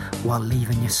off while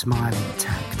leaving your smile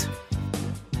intact.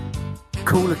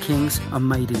 Cooler Kings are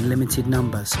made in limited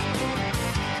numbers,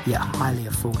 yet highly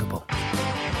affordable.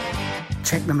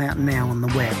 Check them out now on the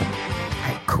web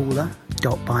at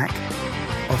cooler.bike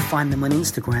or find them on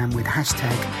Instagram with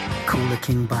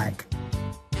 #CoolerKingBike.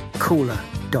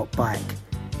 Cooler.bike.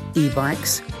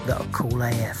 E-bikes that are cool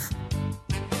AF.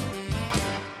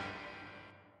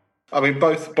 I mean,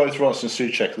 both Rice and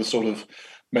Souček are the sort of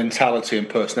mentality and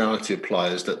personality of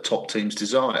players that top teams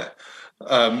desire.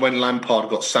 When Lampard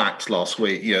got sacked last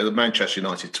week, the Manchester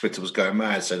United Twitter was going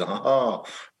mad, saying,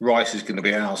 Rice is going to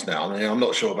be ours now. I mean, I'm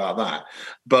not sure about that.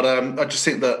 But I just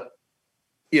think that,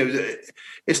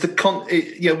 it's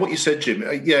what you said, Jim.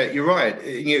 You're right.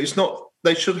 It's not,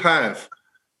 they should have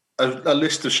a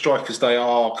list of strikers they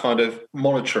are kind of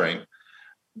monitoring.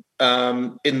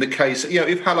 In the case,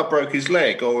 if Haller broke his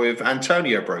leg or if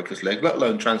Antonio broke his leg, let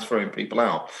alone transferring people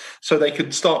out, so they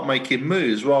could start making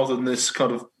moves rather than this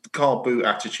kind of car boot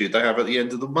attitude they have at the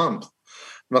end of the month.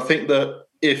 And I think that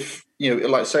if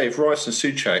if Rice and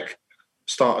Souček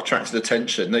start attracting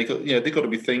attention, they've got to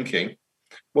be thinking,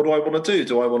 what do I want to do?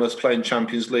 Do I want to play in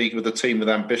Champions League with a team with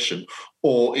ambition,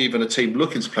 or even a team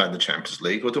looking to play in the Champions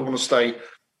League, or do I want to stay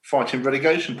fighting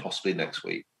relegation possibly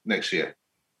next year?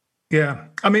 Yeah.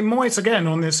 I mean, Moyes, again,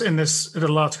 in this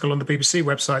little article on the BBC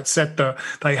website, said that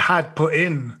they had put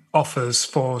in offers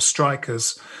for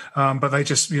strikers, but they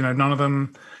just, none of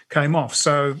them came off.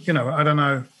 So, I don't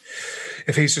know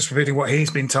if he's just repeating what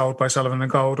he's been told by Sullivan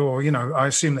and Gold, or, I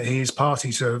assume that he's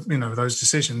party to, those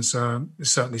decisions. It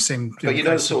certainly seemed... But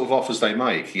the sort of offers they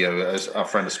make, as our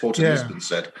friend of Sporting Lisbon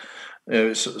said,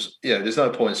 there's no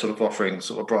point sort of offering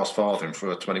sort of brass farthing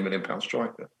for a £20 million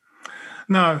striker.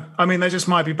 No, I mean, they just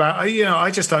might be bad.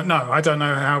 I just don't know. I don't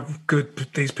know how good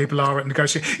these people are at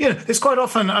negotiating. It's quite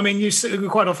often, I mean, you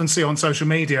quite often see on social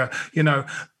media,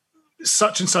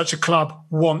 such and such a club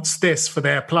wants this for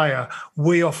their player.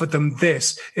 We offered them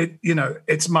this.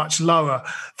 It's much lower.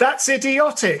 That's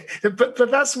idiotic. But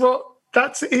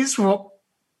that is what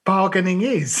bargaining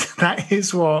is. That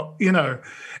is what,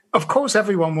 of course,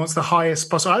 everyone wants the highest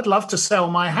possible. I'd love to sell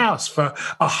my house for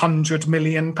 £100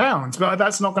 million, but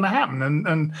that's not going to happen.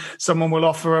 And someone will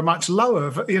offer a much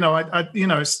lower.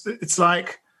 It's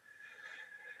like,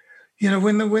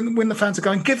 when the fans are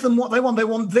going, give them what they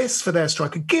want this for their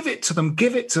striker, give it to them.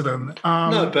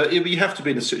 No, but you have to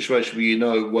be in a situation where you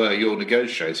know where you're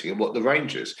negotiating and what the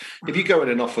range is. If you go in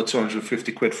and offer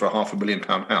 250 quid for a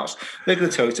 £500,000 house, they're going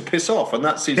to tell you to piss off, and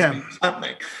that seems to be what's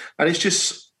happening. And it's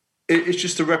just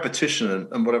a repetition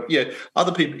and whatever. Yeah,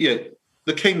 other people. Yeah,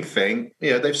 the King thing.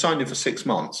 Yeah, they've signed him for 6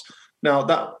 months.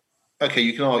 Now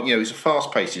you can argue. He's a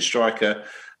fast-paced striker.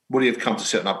 Would he have come to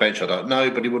sit on our bench? I don't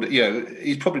know, but he would.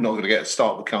 He's probably not going to get a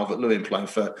start with Calvert-Lewin playing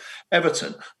for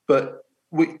Everton. But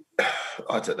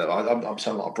I don't know. I'm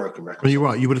sounding like a broken record. Well, you're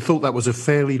right. You would have thought that was a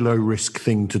fairly low-risk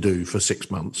thing to do for 6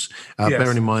 months. Yes.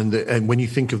 Bearing in mind that, and when you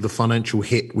think of the financial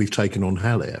hit we've taken on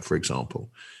Haller, for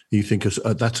example, you think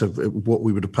what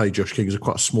we would have paid Josh King is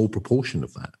quite a small proportion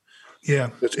of that.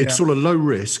 Yeah, it's sort of low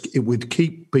risk. It would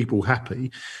keep people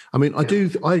happy. I mean, I do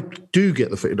get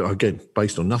the feeling, again,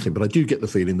 based on nothing, but I do get the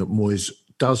feeling that Moyes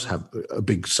does have a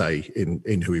big say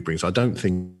in who he brings. I don't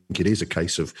think it is a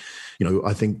case of,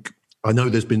 I know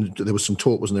there was some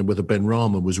talk, wasn't there, whether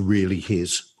Benrahma was really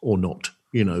his or not.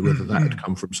 Whether that had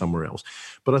come from somewhere else.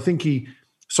 But I think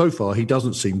so far he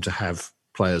doesn't seem to have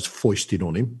players foisted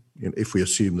on him, if we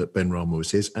assume that Benrahma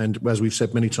was his. And as we've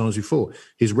said many times before,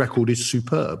 his record is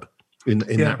superb. In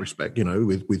that respect,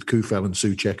 with Kufal and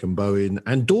Souček and Bowen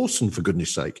and Dawson, for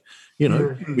goodness sake,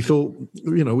 we thought,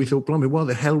 blimey, what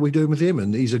the hell are we doing with him?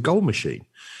 And he's a goal machine.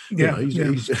 Yeah,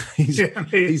 he's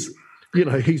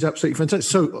absolutely fantastic.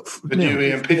 So,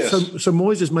 so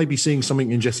Moyes is maybe seeing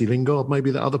something in Jesse Lingard, maybe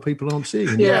that other people aren't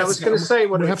seeing. Yeah, I was going to say,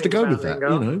 we have to go with that.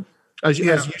 Lingard. As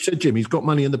you said, Jim, he's got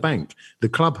money in the bank. The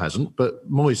club hasn't, but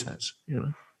Moyes has.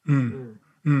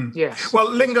 Yes. Well,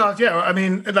 Lingard, I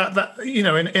mean that in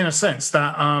a sense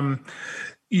that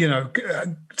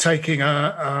taking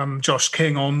Josh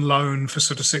King on loan for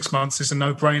sort of 6 months is a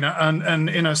no-brainer, and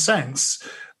in a sense,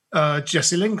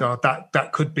 Jesse Lingard,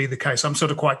 that could be the case. I'm sort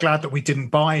of quite glad that we didn't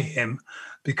buy him,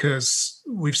 because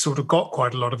we've sort of got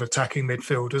quite a lot of attacking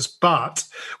midfielders, but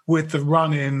with the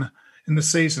run in the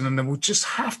season, and there will just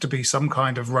have to be some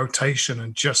kind of rotation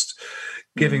and just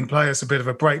giving players a bit of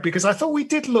a break, because I thought we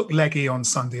did look leggy on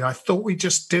Sunday. I thought we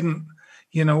just didn't,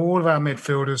 all of our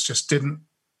midfielders just didn't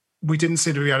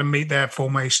seem to be able to meet their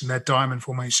formation, their diamond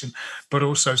formation, but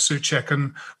also Souček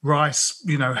and Rice,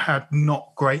 had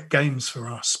not great games for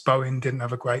us. Bowen didn't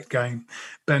have a great game.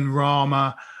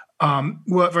 Benrahma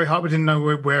worked very hard. We didn't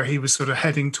know where he was sort of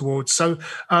heading towards. So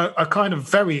a kind of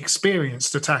very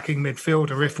experienced attacking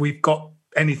midfielder, if we've got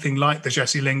anything like the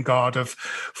Jesse Lingard of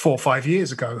 4 or 5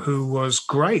 years ago, who was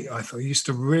great. I thought he used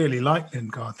to really like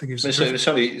Lingard. I think it's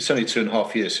only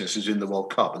 2.5 years since he was in the World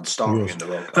Cup and starting in the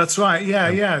World Cup. That's right.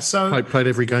 Yeah. So he played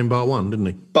every game bar one, didn't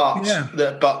he? But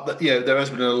there has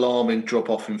been an alarming drop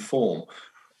off in form.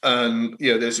 And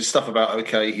there's this stuff about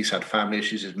he's had family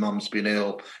issues. His mum's been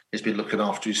ill. He's been looking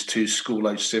after his 2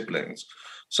 school-age siblings.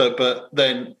 So, but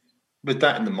then, with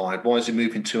that in the mind, why is he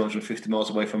moving 250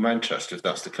 miles away from Manchester if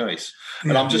that's the case?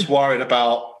 And I'm just worried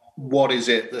about what is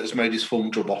it that has made his form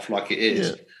drop off like it is.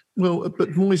 Yeah. Well, but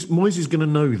Moyes is going to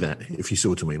know that, if you see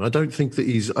what I mean. I don't think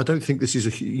this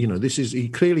is he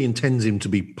clearly intends him to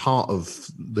be part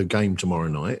of the game tomorrow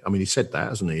night. I mean, he said that,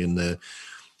 hasn't he?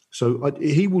 So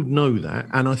he would know that.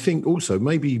 And I think also,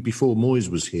 maybe before Moyes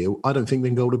was here, I don't think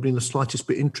Lingard would have been the slightest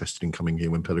bit interested in coming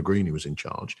here when Pellegrini was in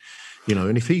charge.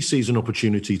 And if he sees an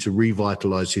opportunity to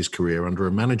revitalise his career under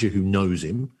a manager who knows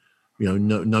him,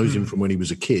 knows him from when he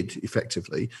was a kid,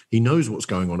 effectively, he knows what's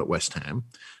going on at West Ham,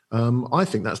 I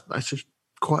think that's just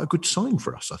quite a good sign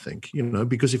for us, I think,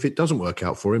 because if it doesn't work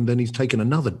out for him, then he's taken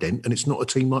another dent, and it's not a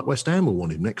team like West Ham will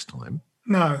want him next time.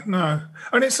 No.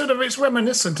 And it's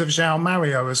reminiscent of João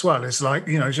Mario as well. It's like,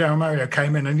 João Mario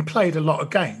came in and he played a lot of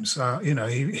games.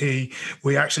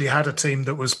 We actually had a team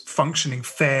that was functioning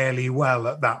fairly well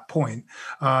at that point.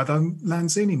 Though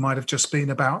Lanzini might have just been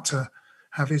about to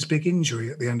have his big injury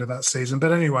at the end of that season.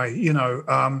 But anyway,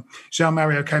 João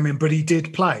Mario came in, but he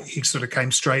did play. He sort of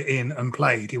came straight in and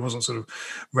played. He wasn't sort of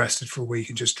rested for a week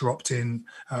and just dropped in,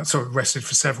 rested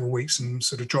for several weeks and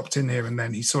sort of dropped in here and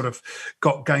then. He sort of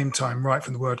got game time right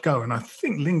from the word go. And I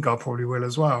think Lingard probably will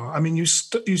as well. I mean, you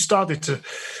started to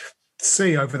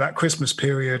see over that Christmas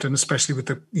period, and especially with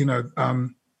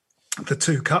the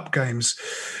 2 cup games,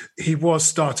 he was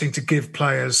starting to give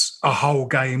players a whole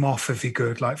game off if he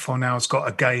could. Like Fornal's got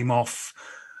a game off.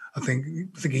 I think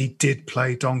he did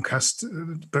play Doncaster,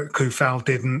 but Kufal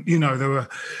didn't.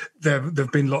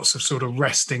 There've been lots of sort of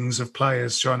restings of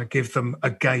players trying to give them a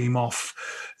game off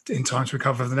in time to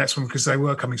recover for the next one, because they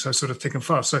were coming so sort of thick and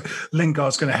fast. So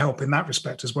Lingard's going to help in that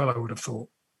respect as well, I would have thought.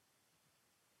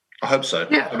 I hope so.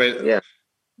 Yeah. I mean,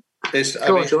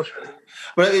 George.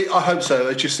 Well, I hope so.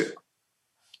 It's just,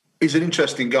 he's an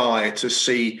interesting guy to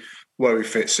see where he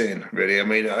fits in, really. I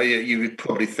mean, you would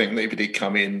probably think that if he did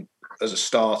come in as a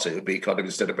starter, it would be kind of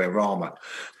instead of Benrahma.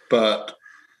 But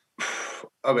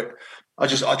I mean, I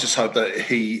just hope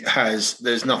that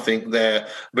there's nothing there.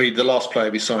 I mean, the last player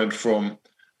we signed from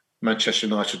Manchester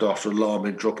United after an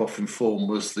alarming drop-off in form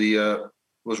was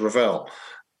Ravel.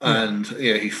 And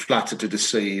he flattered to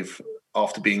deceive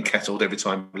after being kettled every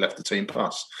time he left the team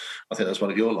pass. I think that was one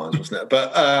of your lines, wasn't it?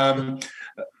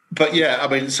 But yeah, I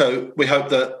mean, so we hope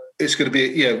that it's going to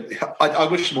be, I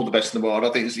wish him all the best in the world.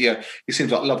 I think he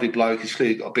seems like a lovely bloke. He's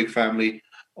clearly got a big family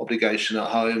obligation at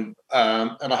home.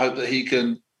 And I hope that he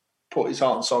can put his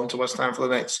heart and soul into West Ham for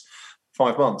the next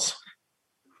 5 months.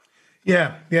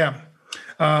 Yeah.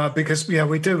 Because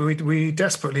we do. We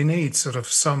desperately need sort of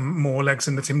some more legs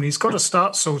in the team. He's got to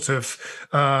start sort of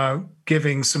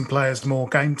giving some players more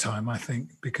game time, I think,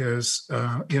 because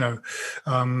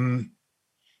we've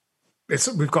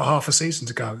got half a season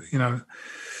to go.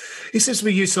 He seems to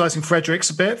be utilising Fredericks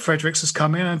a bit. Fredericks has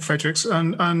come in, and Fredericks,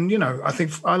 and I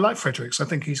think I like Fredericks. I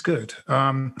think he's good.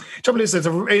 Trouble is,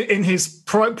 in his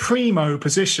primo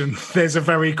position, there's a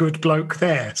very good bloke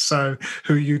there, so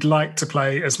who you'd like to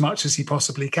play as much as he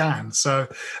possibly can. So,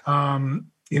 unless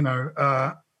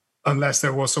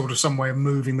there was sort of some way of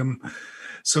moving them,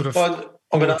 sort of. Well,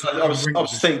 I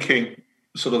was thinking,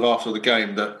 sort of after the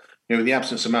game, that in the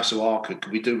absence of Masuaku,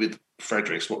 could we do with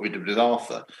Fredericks what we did with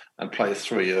Arthur and play a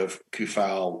three of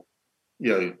Kufal,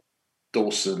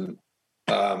 Dawson,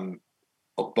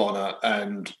 Ogbonna,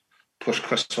 and push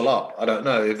Cresswell up? I don't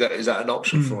know if is that an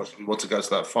option for us if we want to go to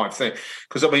that 5 thing.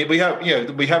 Because I mean, we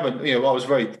haven't. A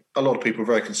lot of people were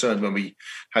very concerned when we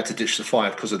had to ditch the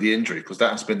 5 because of the injury, because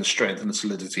that has been the strength and the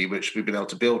solidity which we've been able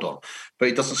to build on. But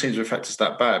it doesn't seem to affect us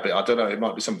that bad. But I don't know. It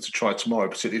might be something to try tomorrow,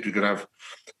 particularly if we're going to have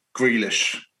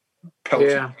Grealish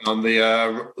pelting on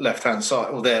the left-hand side,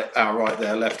 or our right,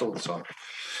 their left all the time.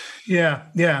 Yeah.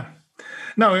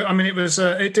 No, I mean,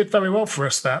 it did very well for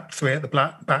us, that 3 at the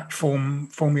back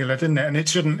formula, didn't it? And it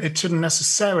shouldn't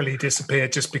necessarily disappear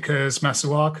just because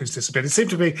Masuaku's disappeared. It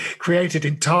seemed to be created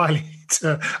entirely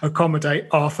to accommodate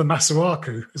Arthur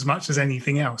Masuaku as much as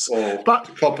anything else. But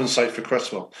to compensate for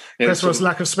Cresswell. Cresswell's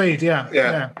lack of speed,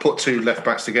 yeah. Put 2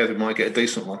 left-backs together, might get a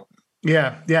decent one.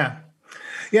 Yeah.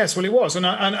 Yes, well, it was, and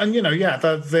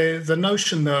the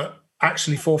notion that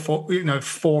actually 4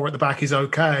 at the back is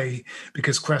okay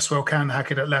because Cresswell can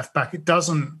hack it at left back. It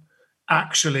doesn't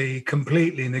actually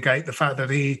completely negate the fact that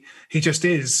he just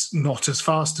is not as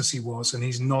fast as he was, and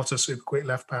he's not a super quick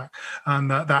left back,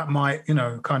 and that might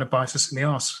kind of bite us in the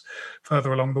arse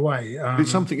further along the way.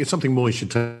 It's something Moyes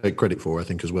should take credit for, I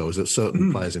think, as well, is that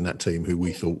certain players in that team who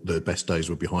we thought the best days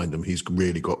were behind them, he's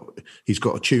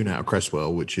got a tune out of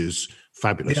Cresswell which is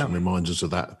fabulous and reminds us of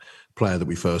that player that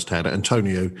we first had.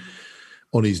 Antonio,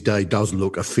 on his day, does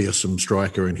look a fearsome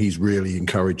striker, and he's really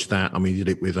encouraged that. I mean, he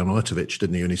did it with Arnautovic,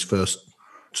 didn't he, in his first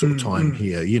sort of time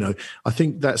here? I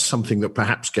think that's something that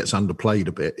perhaps gets underplayed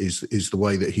a bit, is the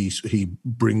way that he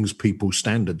brings people's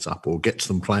standards up or gets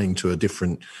them playing to a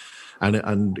different, and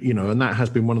that has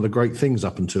been one of the great things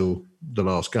up until the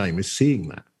last game, is seeing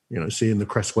that. Seeing the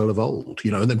Cresswell of old,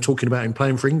 and then talking about him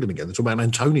playing for England again. They're talking about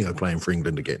Antonio playing for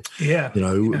England again.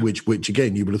 Which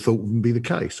again, you would have thought wouldn't be the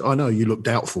case. I know you look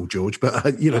doubtful, George, but,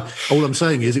 all I'm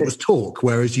saying is it was talk,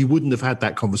 whereas you wouldn't have had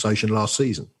that conversation last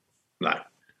season. No.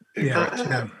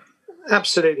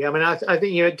 Absolutely. I mean, I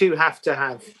think you do have to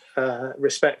have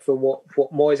respect for what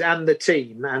Moyes and the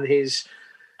team and his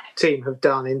team have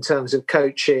done in terms of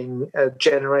coaching,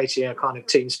 generating a kind of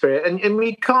team spirit. And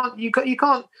you can't...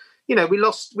 we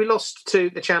lost to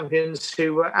the champions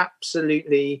who were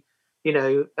absolutely, in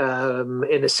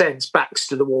a sense, backs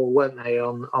to the wall, weren't they,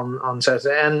 on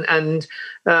Saturday? And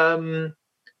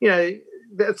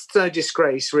that's no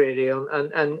disgrace, really.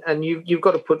 And you've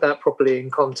got to put that properly in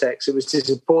context. It was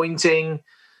disappointing.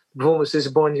 The performance was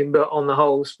disappointing, but on the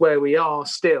whole, where we are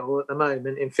still at the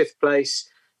moment in 5th place,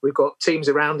 we've got teams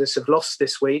around us have lost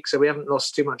this week, so we haven't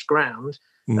lost too much ground.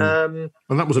 And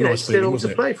that was a nice feeling,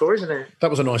 wasn't it? To play for, isn't it? That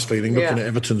was a nice feeling, looking at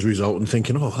Everton's result and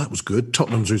thinking, oh, that was good.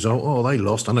 Tottenham's result, oh, they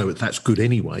lost. I know that's good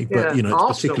anyway, but, it's Arsenal.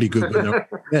 particularly good when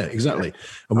yeah, exactly.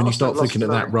 And when you start thinking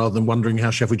of that rather than wondering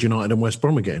how Sheffield United and West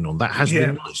Brom are getting on, that has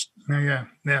been nice. Yeah.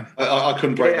 I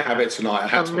couldn't break the habit tonight. I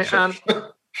had to watch it.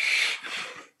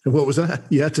 What was that?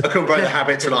 I couldn't break the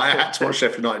habit tonight. I had to watch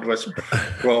Sheffield United West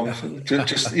Brom.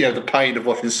 Just the pain of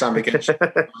watching Sam against.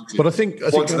 But I think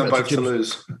wanting them both to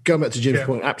lose. Going back to Jim's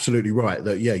point, absolutely right.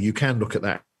 That you can look at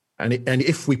that And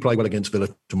if we play well against Villa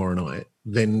tomorrow night,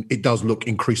 then it does look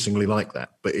increasingly like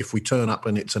that. But if we turn up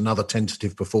and it's another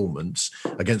tentative performance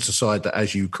against a side that,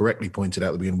 as you correctly pointed out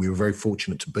at the beginning, we were very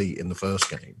fortunate to beat in the first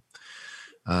game,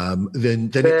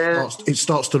 then it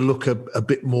starts to look a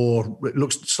bit more.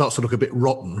 Starts to look a bit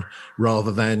rotten,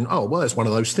 rather than it's one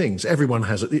of those things. Everyone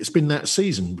has it. It's been that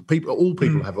season. All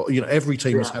people have. Every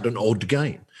team has had an odd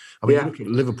game. I mean, you look at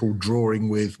Liverpool drawing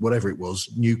with whatever it was,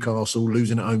 Newcastle,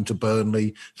 losing at home to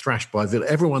Burnley, thrashed by Villa.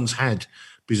 Everyone's had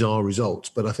bizarre results.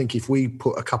 But I think if we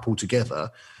put a couple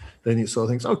together, then it sort of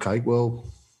thinks, okay, well,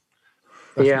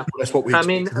 that's what we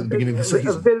expected at the beginning of the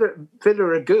season. Villa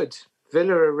are good.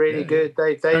 Villa are really good.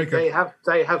 They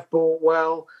have bought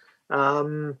well.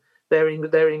 They're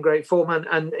in great form,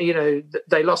 and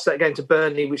they lost that game to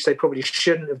Burnley, which they probably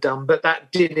shouldn't have done. But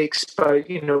that did expose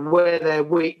where they're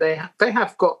weak. They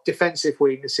have got defensive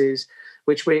weaknesses,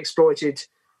 which we exploited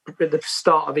at the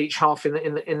start of each half in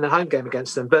the home game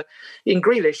against them. But in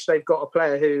Grealish, they've got a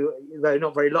player who, though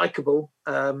not very likeable,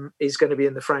 is going to be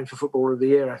in the frame for Footballer of the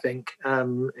Year. I think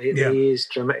he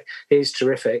is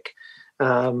terrific.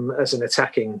 As an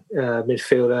attacking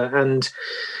midfielder, and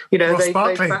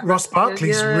Ross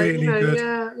Barkley's really good.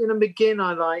 McGinn,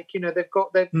 I like. They've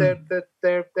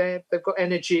got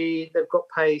energy, they've got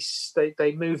pace,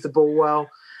 they move the ball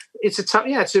well. It's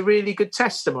a really good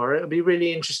test tomorrow. It'll be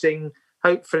really interesting.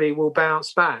 Hopefully, we'll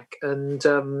bounce back and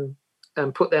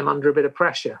put them under a bit of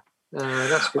pressure.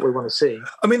 That's what we want to see.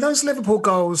 I mean, those Liverpool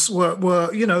goals were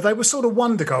they were sort of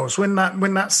wonder goals. When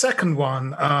that second one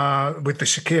with the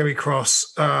Shaqiri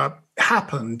cross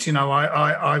happened,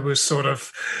 I was sort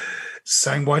of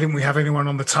saying, why didn't we have anyone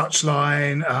on the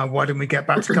touchline? Why didn't we get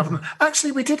back to cover them?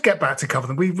 Actually, we did get back to cover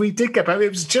them. We did get back. It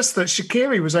was just that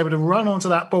Shaqiri was able to run onto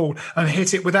that ball and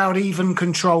hit it without even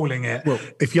controlling it. Well,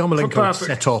 if Yarmolenko had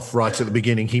set off right at the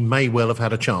beginning, he may well have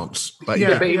had a chance. But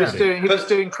he was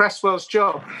doing Cresswell's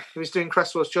job.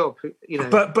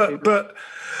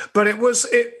 But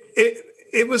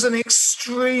it was an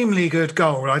extremely good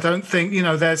goal. I don't think,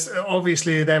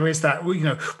 there is that,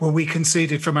 we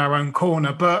conceded from our own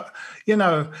corner. But,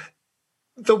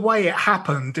 the way it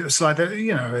happened, it was like,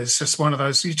 it's just one of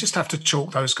those, you just have to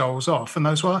chalk those goals off. And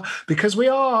those were, because we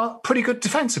are pretty good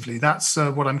defensively. That's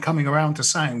what I'm coming around to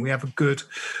saying. We have a good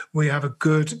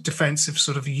defensive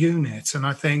sort of unit. And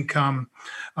I think,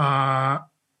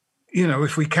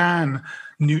 if we can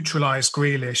neutralise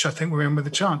Grealish, I think we're in with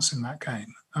a chance in that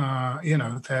game.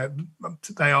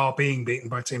 They are being beaten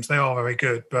by teams. They are very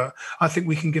good, but I think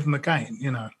we can give them a game.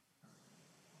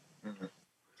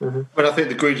 But I think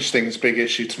the Grealish thing is a big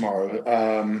issue tomorrow.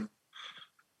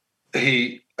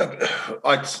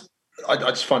 I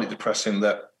just find it depressing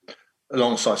that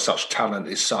alongside such talent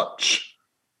is such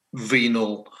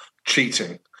venal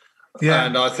cheating. Yeah.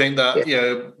 And I think that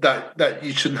that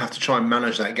you shouldn't have to try and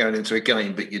manage that going into a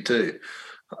game, but you do.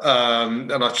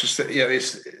 And I just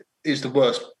is the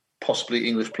worst possibly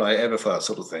English player ever for that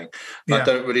sort of thing. I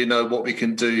don't really know what we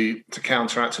can do to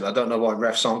counteract it. I don't know why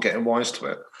refs aren't getting wise to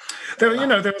it. There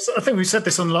was, I think we said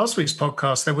this on last week's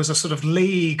podcast, there was a sort of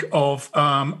league of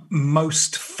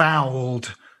most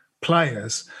fouled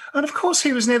players. And of course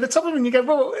he was near the top of them. And you go,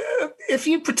 well, if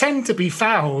you pretend to be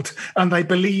fouled and they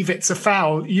believe it's a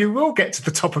foul, you will get to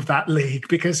the top of that league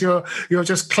because you're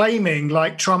just claiming,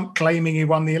 like Trump claiming he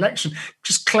won the election,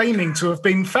 just claiming to have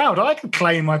been fouled. I could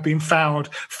claim I've been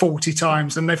fouled 40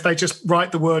 times. And if they just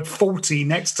write the word 40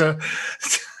 next to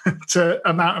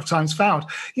amount of times fouled,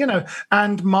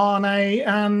 and Mane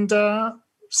and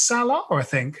Salah, I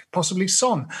think, possibly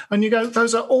Son. And you go,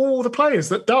 those are all the players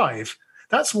that dive.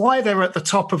 That's why they're at the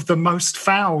top of the most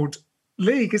fouled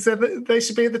league, is that they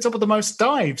should be at the top of the most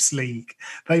dives league.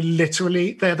 They're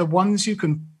the ones you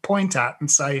can point at and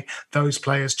say, those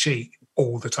players cheat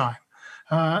all the time.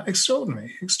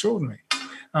 Extraordinary.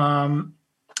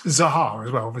 Zaha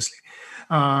as well, obviously.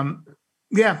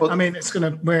 We are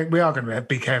going to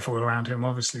be careful around him,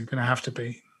 obviously. We're going to have to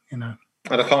be, And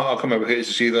I can't remember who it is.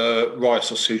 It's either Rice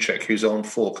or Souček who's on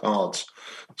 4 cards.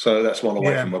 So that's one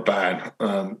away from a ban.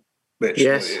 Which,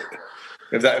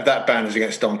 if that ban is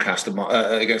against Doncaster,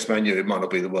 against Man U, it might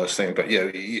not be the worst thing. But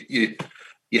you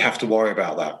have to worry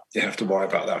about that. You have to worry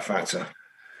about that factor.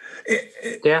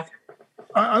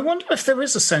 I wonder if there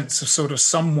is a sense of sort of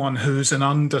someone who's an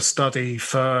understudy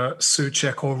for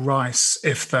Souček or Rice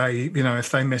if they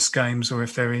miss games or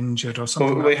if they're injured or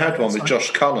something. Well, we had one with Josh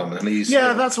Cullen, and he's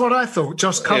that's what I thought.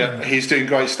 Josh Cullen, he's doing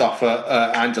great stuff at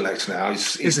Anderlecht now.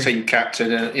 He's team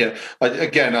captain, and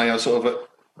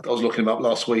I was looking him up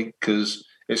last week because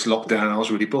it's lockdown and I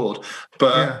was really bored.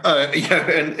 But and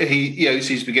he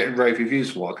seems to be getting rave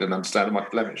reviews for what I can understand in my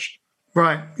Flemish.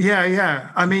 Right.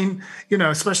 Yeah. I mean,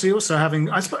 especially also having,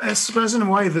 I suppose in a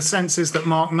way, the sense is that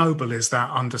Mark Noble is that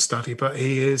understudy, but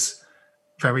he is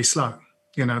very slow.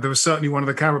 There was certainly one of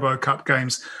the Carabao Cup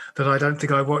games that I don't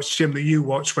think I watched, Jim, that you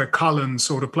watched, where Cullen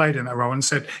sort of played in that role and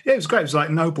said, yeah, it was great. It was like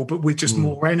Noble, but with just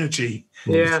more energy.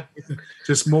 Yeah.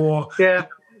 Just more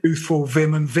youthful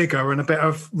vim and vigour and a bit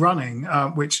of running,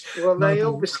 which... Well, they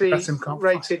obviously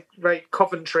rate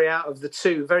Coventry out of the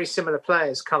two. Very similar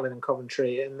players, Cullen and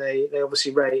Coventry, and they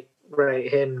obviously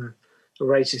rated him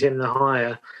the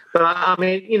higher. But I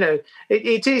mean,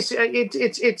 it's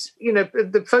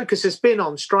the focus has been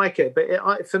on striker,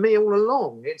 but for me all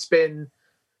along it's been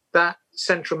that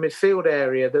central midfield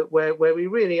area where we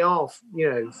really are,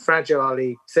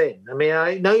 fragilely thin. I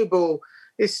mean, Noble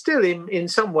is still in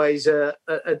some ways a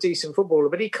decent footballer,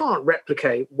 but he can't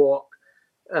replicate what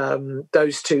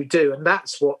those two do, and that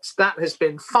has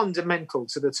been fundamental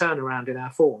to the turnaround in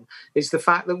our form, is the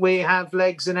fact that we have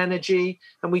legs and energy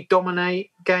and we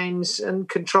dominate games and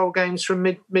control games from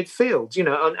midfield,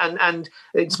 and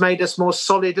it's made us more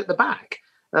solid at the back.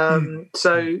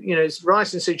 So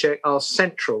Rice and Souček are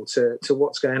central to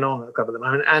what's going on at the club at the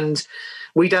moment, and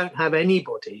we don't have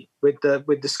anybody with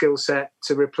the skill set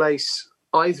to replace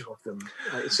either of them.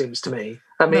 It seems to me.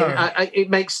 I mean, it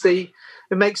makes the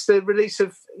release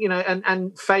of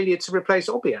and failure to replace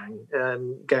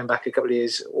Obiang going back a couple of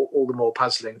years all the more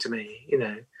puzzling to me.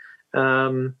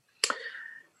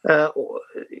 That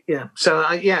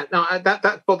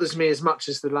bothers me as much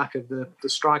as the lack of the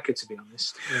striker, to be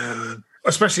honest.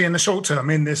 Especially in the short term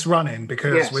in this run-in,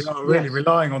 because we are really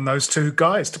relying on those two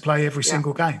guys to play every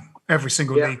single game, every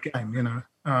single league game.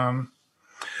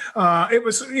 It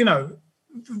was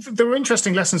there were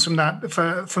interesting lessons from that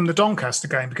from the Doncaster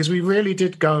game, because we really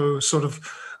did go sort of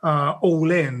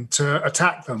all in to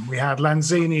attack them. We had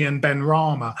Lanzini and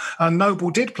Benrahma, and Noble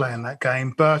did play in that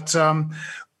game, but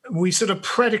we sort of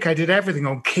predicated everything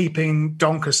on keeping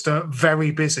Doncaster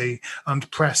very busy and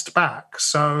pressed back.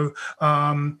 So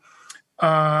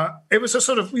it was a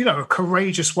sort of, a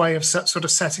courageous way of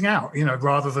setting out,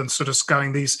 rather than sort of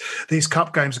going these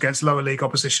cup games against lower league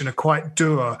opposition are quite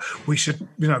dour. We should,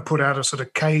 put out a sort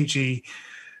of cagey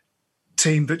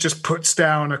team that just puts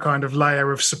down a kind of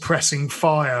layer of suppressing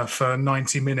fire for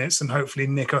 90 minutes and hopefully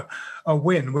nick a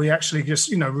win. We actually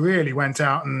just, really went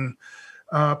out and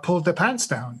pulled their pants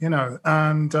down,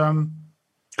 and...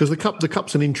 Because the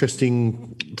cup's an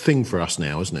interesting thing for us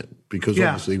now, isn't it? Because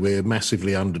obviously we're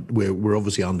massively we're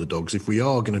obviously underdogs. If we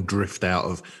are going to drift out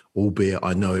of, albeit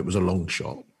I know it was a long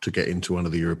shot to get into one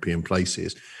of the European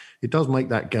places, it does make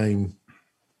that game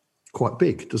quite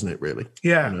big, doesn't it? Really?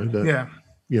 Yeah.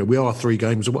 We are 3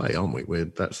 games away, aren't we?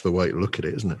 That's the way to look at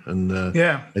it, isn't it? And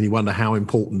and you wonder how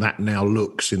important that now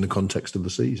looks in the context of the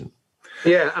season.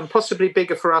 Yeah, and possibly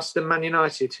bigger for us than Man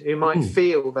United, who might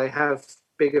feel they have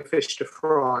bigger fish to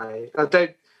fry. I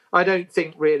don't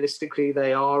think realistically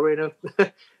they are in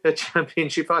a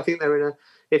championship. I think they're in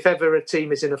if ever a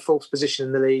team is in a false position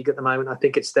in the league at the moment, I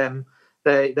think it's them.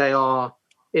 They are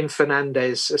in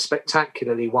Fernandes a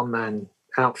spectacularly one-man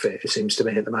outfit, it seems to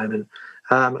me at the moment.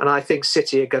 And I think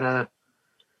City are going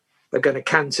to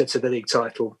canter to the league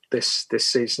title this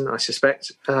season, I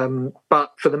suspect.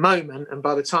 But for the moment, and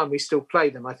by the time we still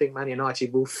play them, I think Man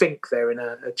United will think they're in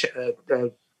a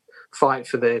fight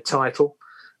for their title,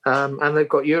 and they've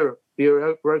got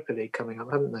Europa League coming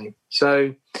up, haven't they?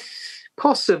 So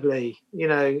possibly,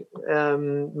 more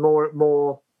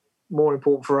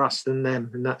important for us than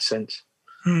them in that sense.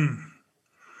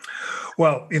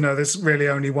 Well, there's really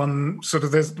only one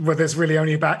there's really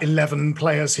only about 11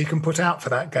 players he can put out for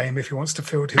that game if he wants to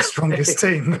field his strongest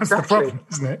team. That's the problem,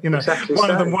 isn't it? Exactly one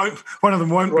of them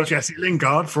won't be Jesse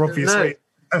Lingard for obvious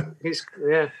reasons.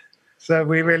 So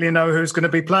we really know who's going to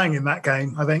be playing in that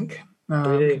game, I think.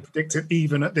 Predicted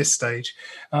even at this stage.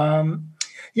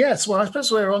 Yes, well, I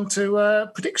suppose we're on to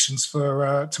predictions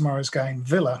for tomorrow's game.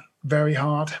 Villa, very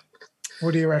hard.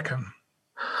 What do you reckon?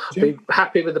 I'd be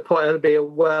happy with the point. It'll be a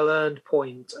well-earned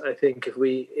point, I think, if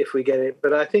we get it.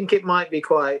 But I think it might be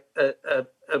quite an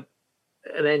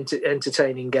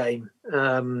entertaining game.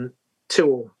 2-2.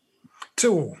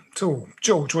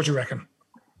 George, what do you reckon?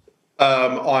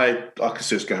 I could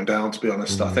see us going down, to be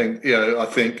honest. I think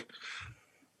 2-1.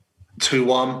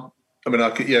 I mean,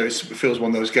 it feels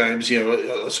one of those games.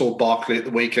 I saw Barkley at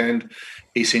the weekend.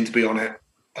 He seemed to be on it.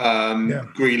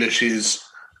 Grealish is.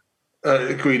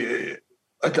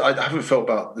 I haven't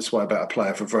felt this way about a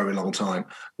player for a very long time.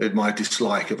 My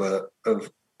dislike of a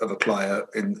player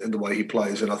in the way he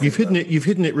plays, and I think you've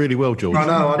hidden it really well, George. I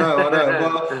know.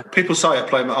 Well, people say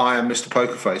I am Mr.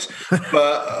 Poker Face,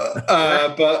 but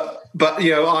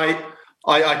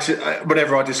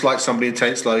Whenever I dislike somebody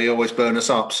intensely, he always burn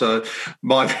us up. So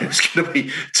my view is going to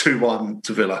be 2-1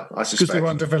 to Villa, I suspect.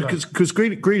 2-1 to Villa. Because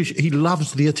Grealish, he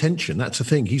loves the attention. That's the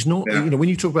thing. He's not, when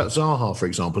you talk about Zaha, for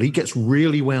example, he gets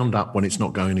really wound up when it's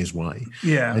not going his way.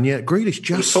 Yeah. And yet Grealish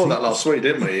just... We saw that last week,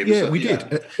 didn't we? We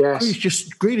did. Yes.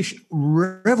 Grealish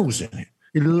revels in it.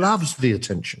 He loves the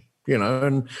attention.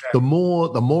 And the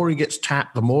more he gets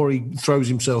tapped, the more he throws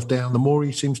himself down, the more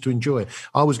he seems to enjoy it.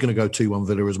 I was going to go 2-1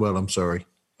 Villa as well. I'm sorry.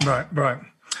 Right.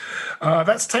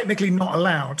 That's technically not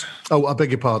allowed. Oh, I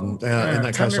beg your pardon. In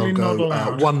that case, I'll go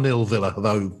 1-0 Villa,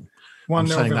 though I'm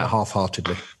saying Villa. That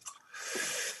half-heartedly.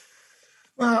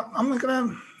 Well, I'm going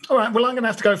to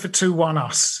have to go for 2-1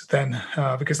 us then,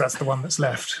 because that's the one that's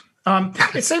left.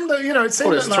 It seemed that, it's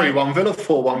 3-1 Villa,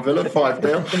 4-1 Villa,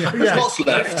 5-0. There's lots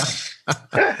left.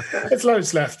 It's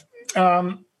loads left.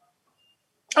 Okay,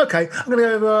 I'm going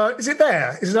to go. Is it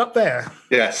there? Is it up there?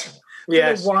 Yes.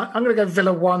 Yes. I'm going to go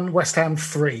Villa 1, West Ham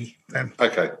 3. Then.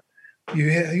 Okay.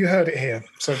 You heard it here.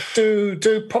 So do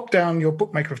pop down your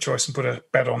bookmaker of choice and put a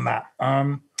bet on that.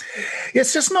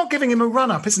 It's just not giving him a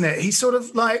run up, isn't it? He's sort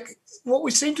of like what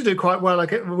we seemed to do quite well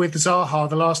with Zaha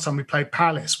the last time we played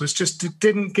Palace was just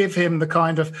didn't give him the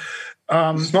kind of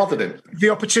smothered him the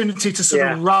opportunity to sort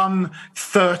of run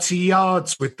 30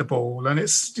 yards with the ball. And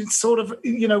it's sort of,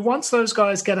 once those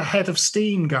guys get a head of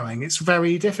steam going, it's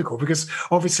very difficult because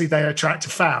obviously they attract a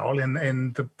foul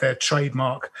in their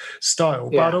trademark style.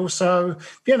 Yeah. But also,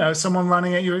 someone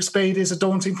running at your speed is a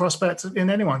daunting prospect in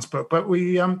anyone's book. But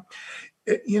we, I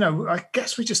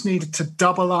guess we just needed to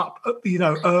double up,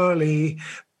 early,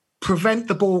 prevent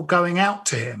the ball going out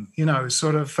to him,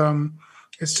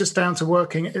 it's just down to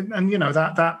working, and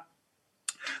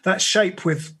that shape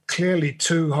with clearly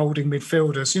two holding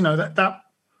midfielders. That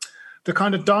the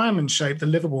kind of diamond shape that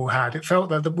Liverpool had. It felt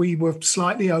that we were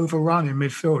slightly overrun in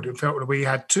midfield. It felt that we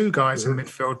had two guys in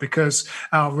midfield because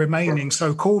our remaining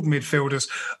so-called midfielders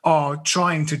are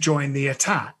trying to join the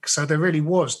attack. So there really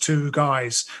was two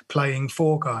guys playing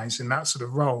four guys in that sort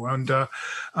of role, and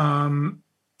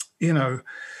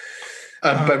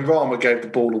Ben Rama gave the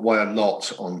ball away a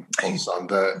lot on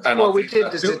Sunday. And we did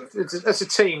as a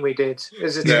team. We did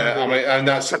as a team. And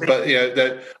that's. But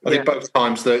I think both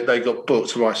times they got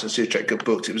booked. Rice and Souček got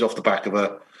booked. It was off the back of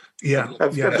of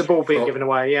the ball being given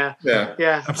away. Yeah,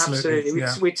 absolutely.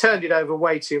 We turned it over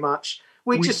way too much.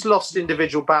 We just lost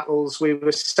individual battles. We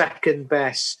were second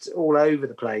best all over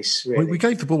the place. Really. We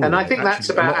gave the ball, and I think that's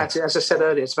about, as I said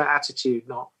earlier, it's about attitude,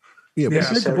 not. Yeah, we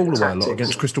gave the ball away a lot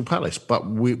against Crystal Palace, but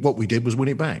what we did was win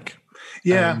it back.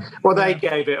 Yeah. They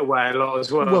gave it away a lot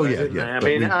as well. Well, yeah. I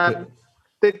mean, I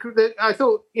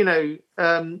thought, either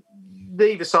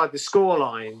side of the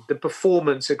scoreline, the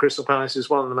performance at Crystal Palace is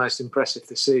one of the most impressive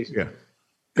this season. Yeah.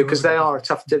 Because they are a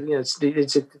tough,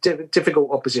 it's a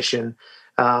difficult opposition.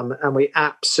 And we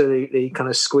absolutely kind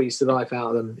of squeezed the life out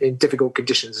of them in difficult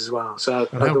conditions as well. So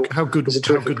how good was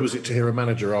it to hear a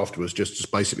manager afterwards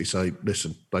just basically say,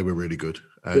 "Listen, they were really good."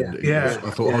 And I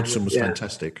thought Hodgson was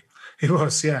fantastic. He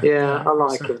was, yeah. Yeah, I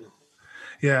like him.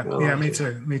 Yeah, me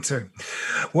too.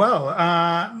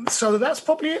 Well, so that's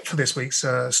probably it for this week's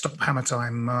Stop Hammer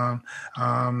Time.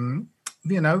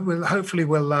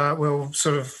 We'll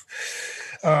sort of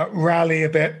rally a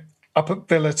bit up at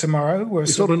Villa tomorrow.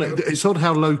 It's odd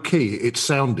how low key it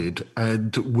sounded,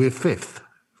 and we're fifth.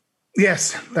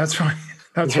 Yes, that's right.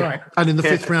 That's right. And in the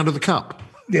fifth round of the cup.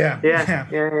 Yeah.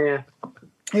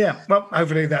 Well,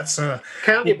 hopefully that's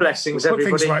count your blessings, put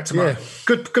everybody. Things right tomorrow. Yeah.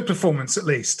 Good performance at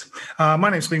least. My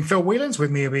name's been Phil Whelans.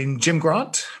 With me have been Jim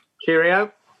Grant.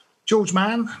 Cheerio. George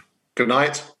Mann. Good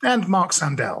night. And Mark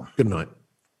Sandell. Good night.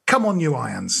 Come on, you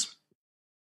Irons.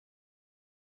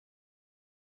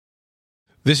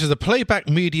 This is a Playback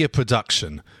Media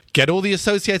production. Get all the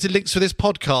associated links for this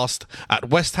podcast at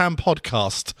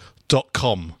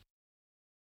westhampodcast.com.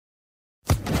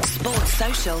 Sports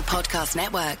Social Podcast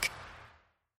Network.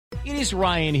 It is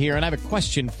Ryan here, and I have a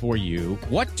question for you.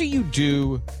 What do you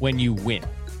do when you win?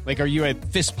 Like, are you a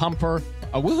fist pumper,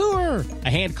 a woohooer, a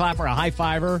hand clapper, a high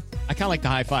fiver? I kind of like the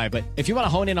high five, but if you want to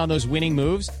hone in on those winning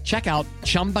moves, check out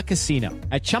Chumba Casino.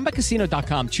 At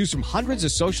ChumbaCasino.com, choose from hundreds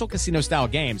of social casino-style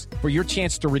games for your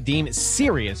chance to redeem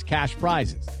serious cash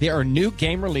prizes. There are new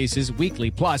game releases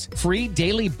weekly, plus free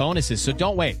daily bonuses, so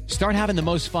don't wait. Start having the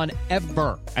most fun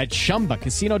ever at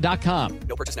ChumbaCasino.com.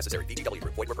 No purchase necessary. VGW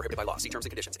Group. Void where prohibited by law. See terms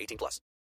and conditions. 18+.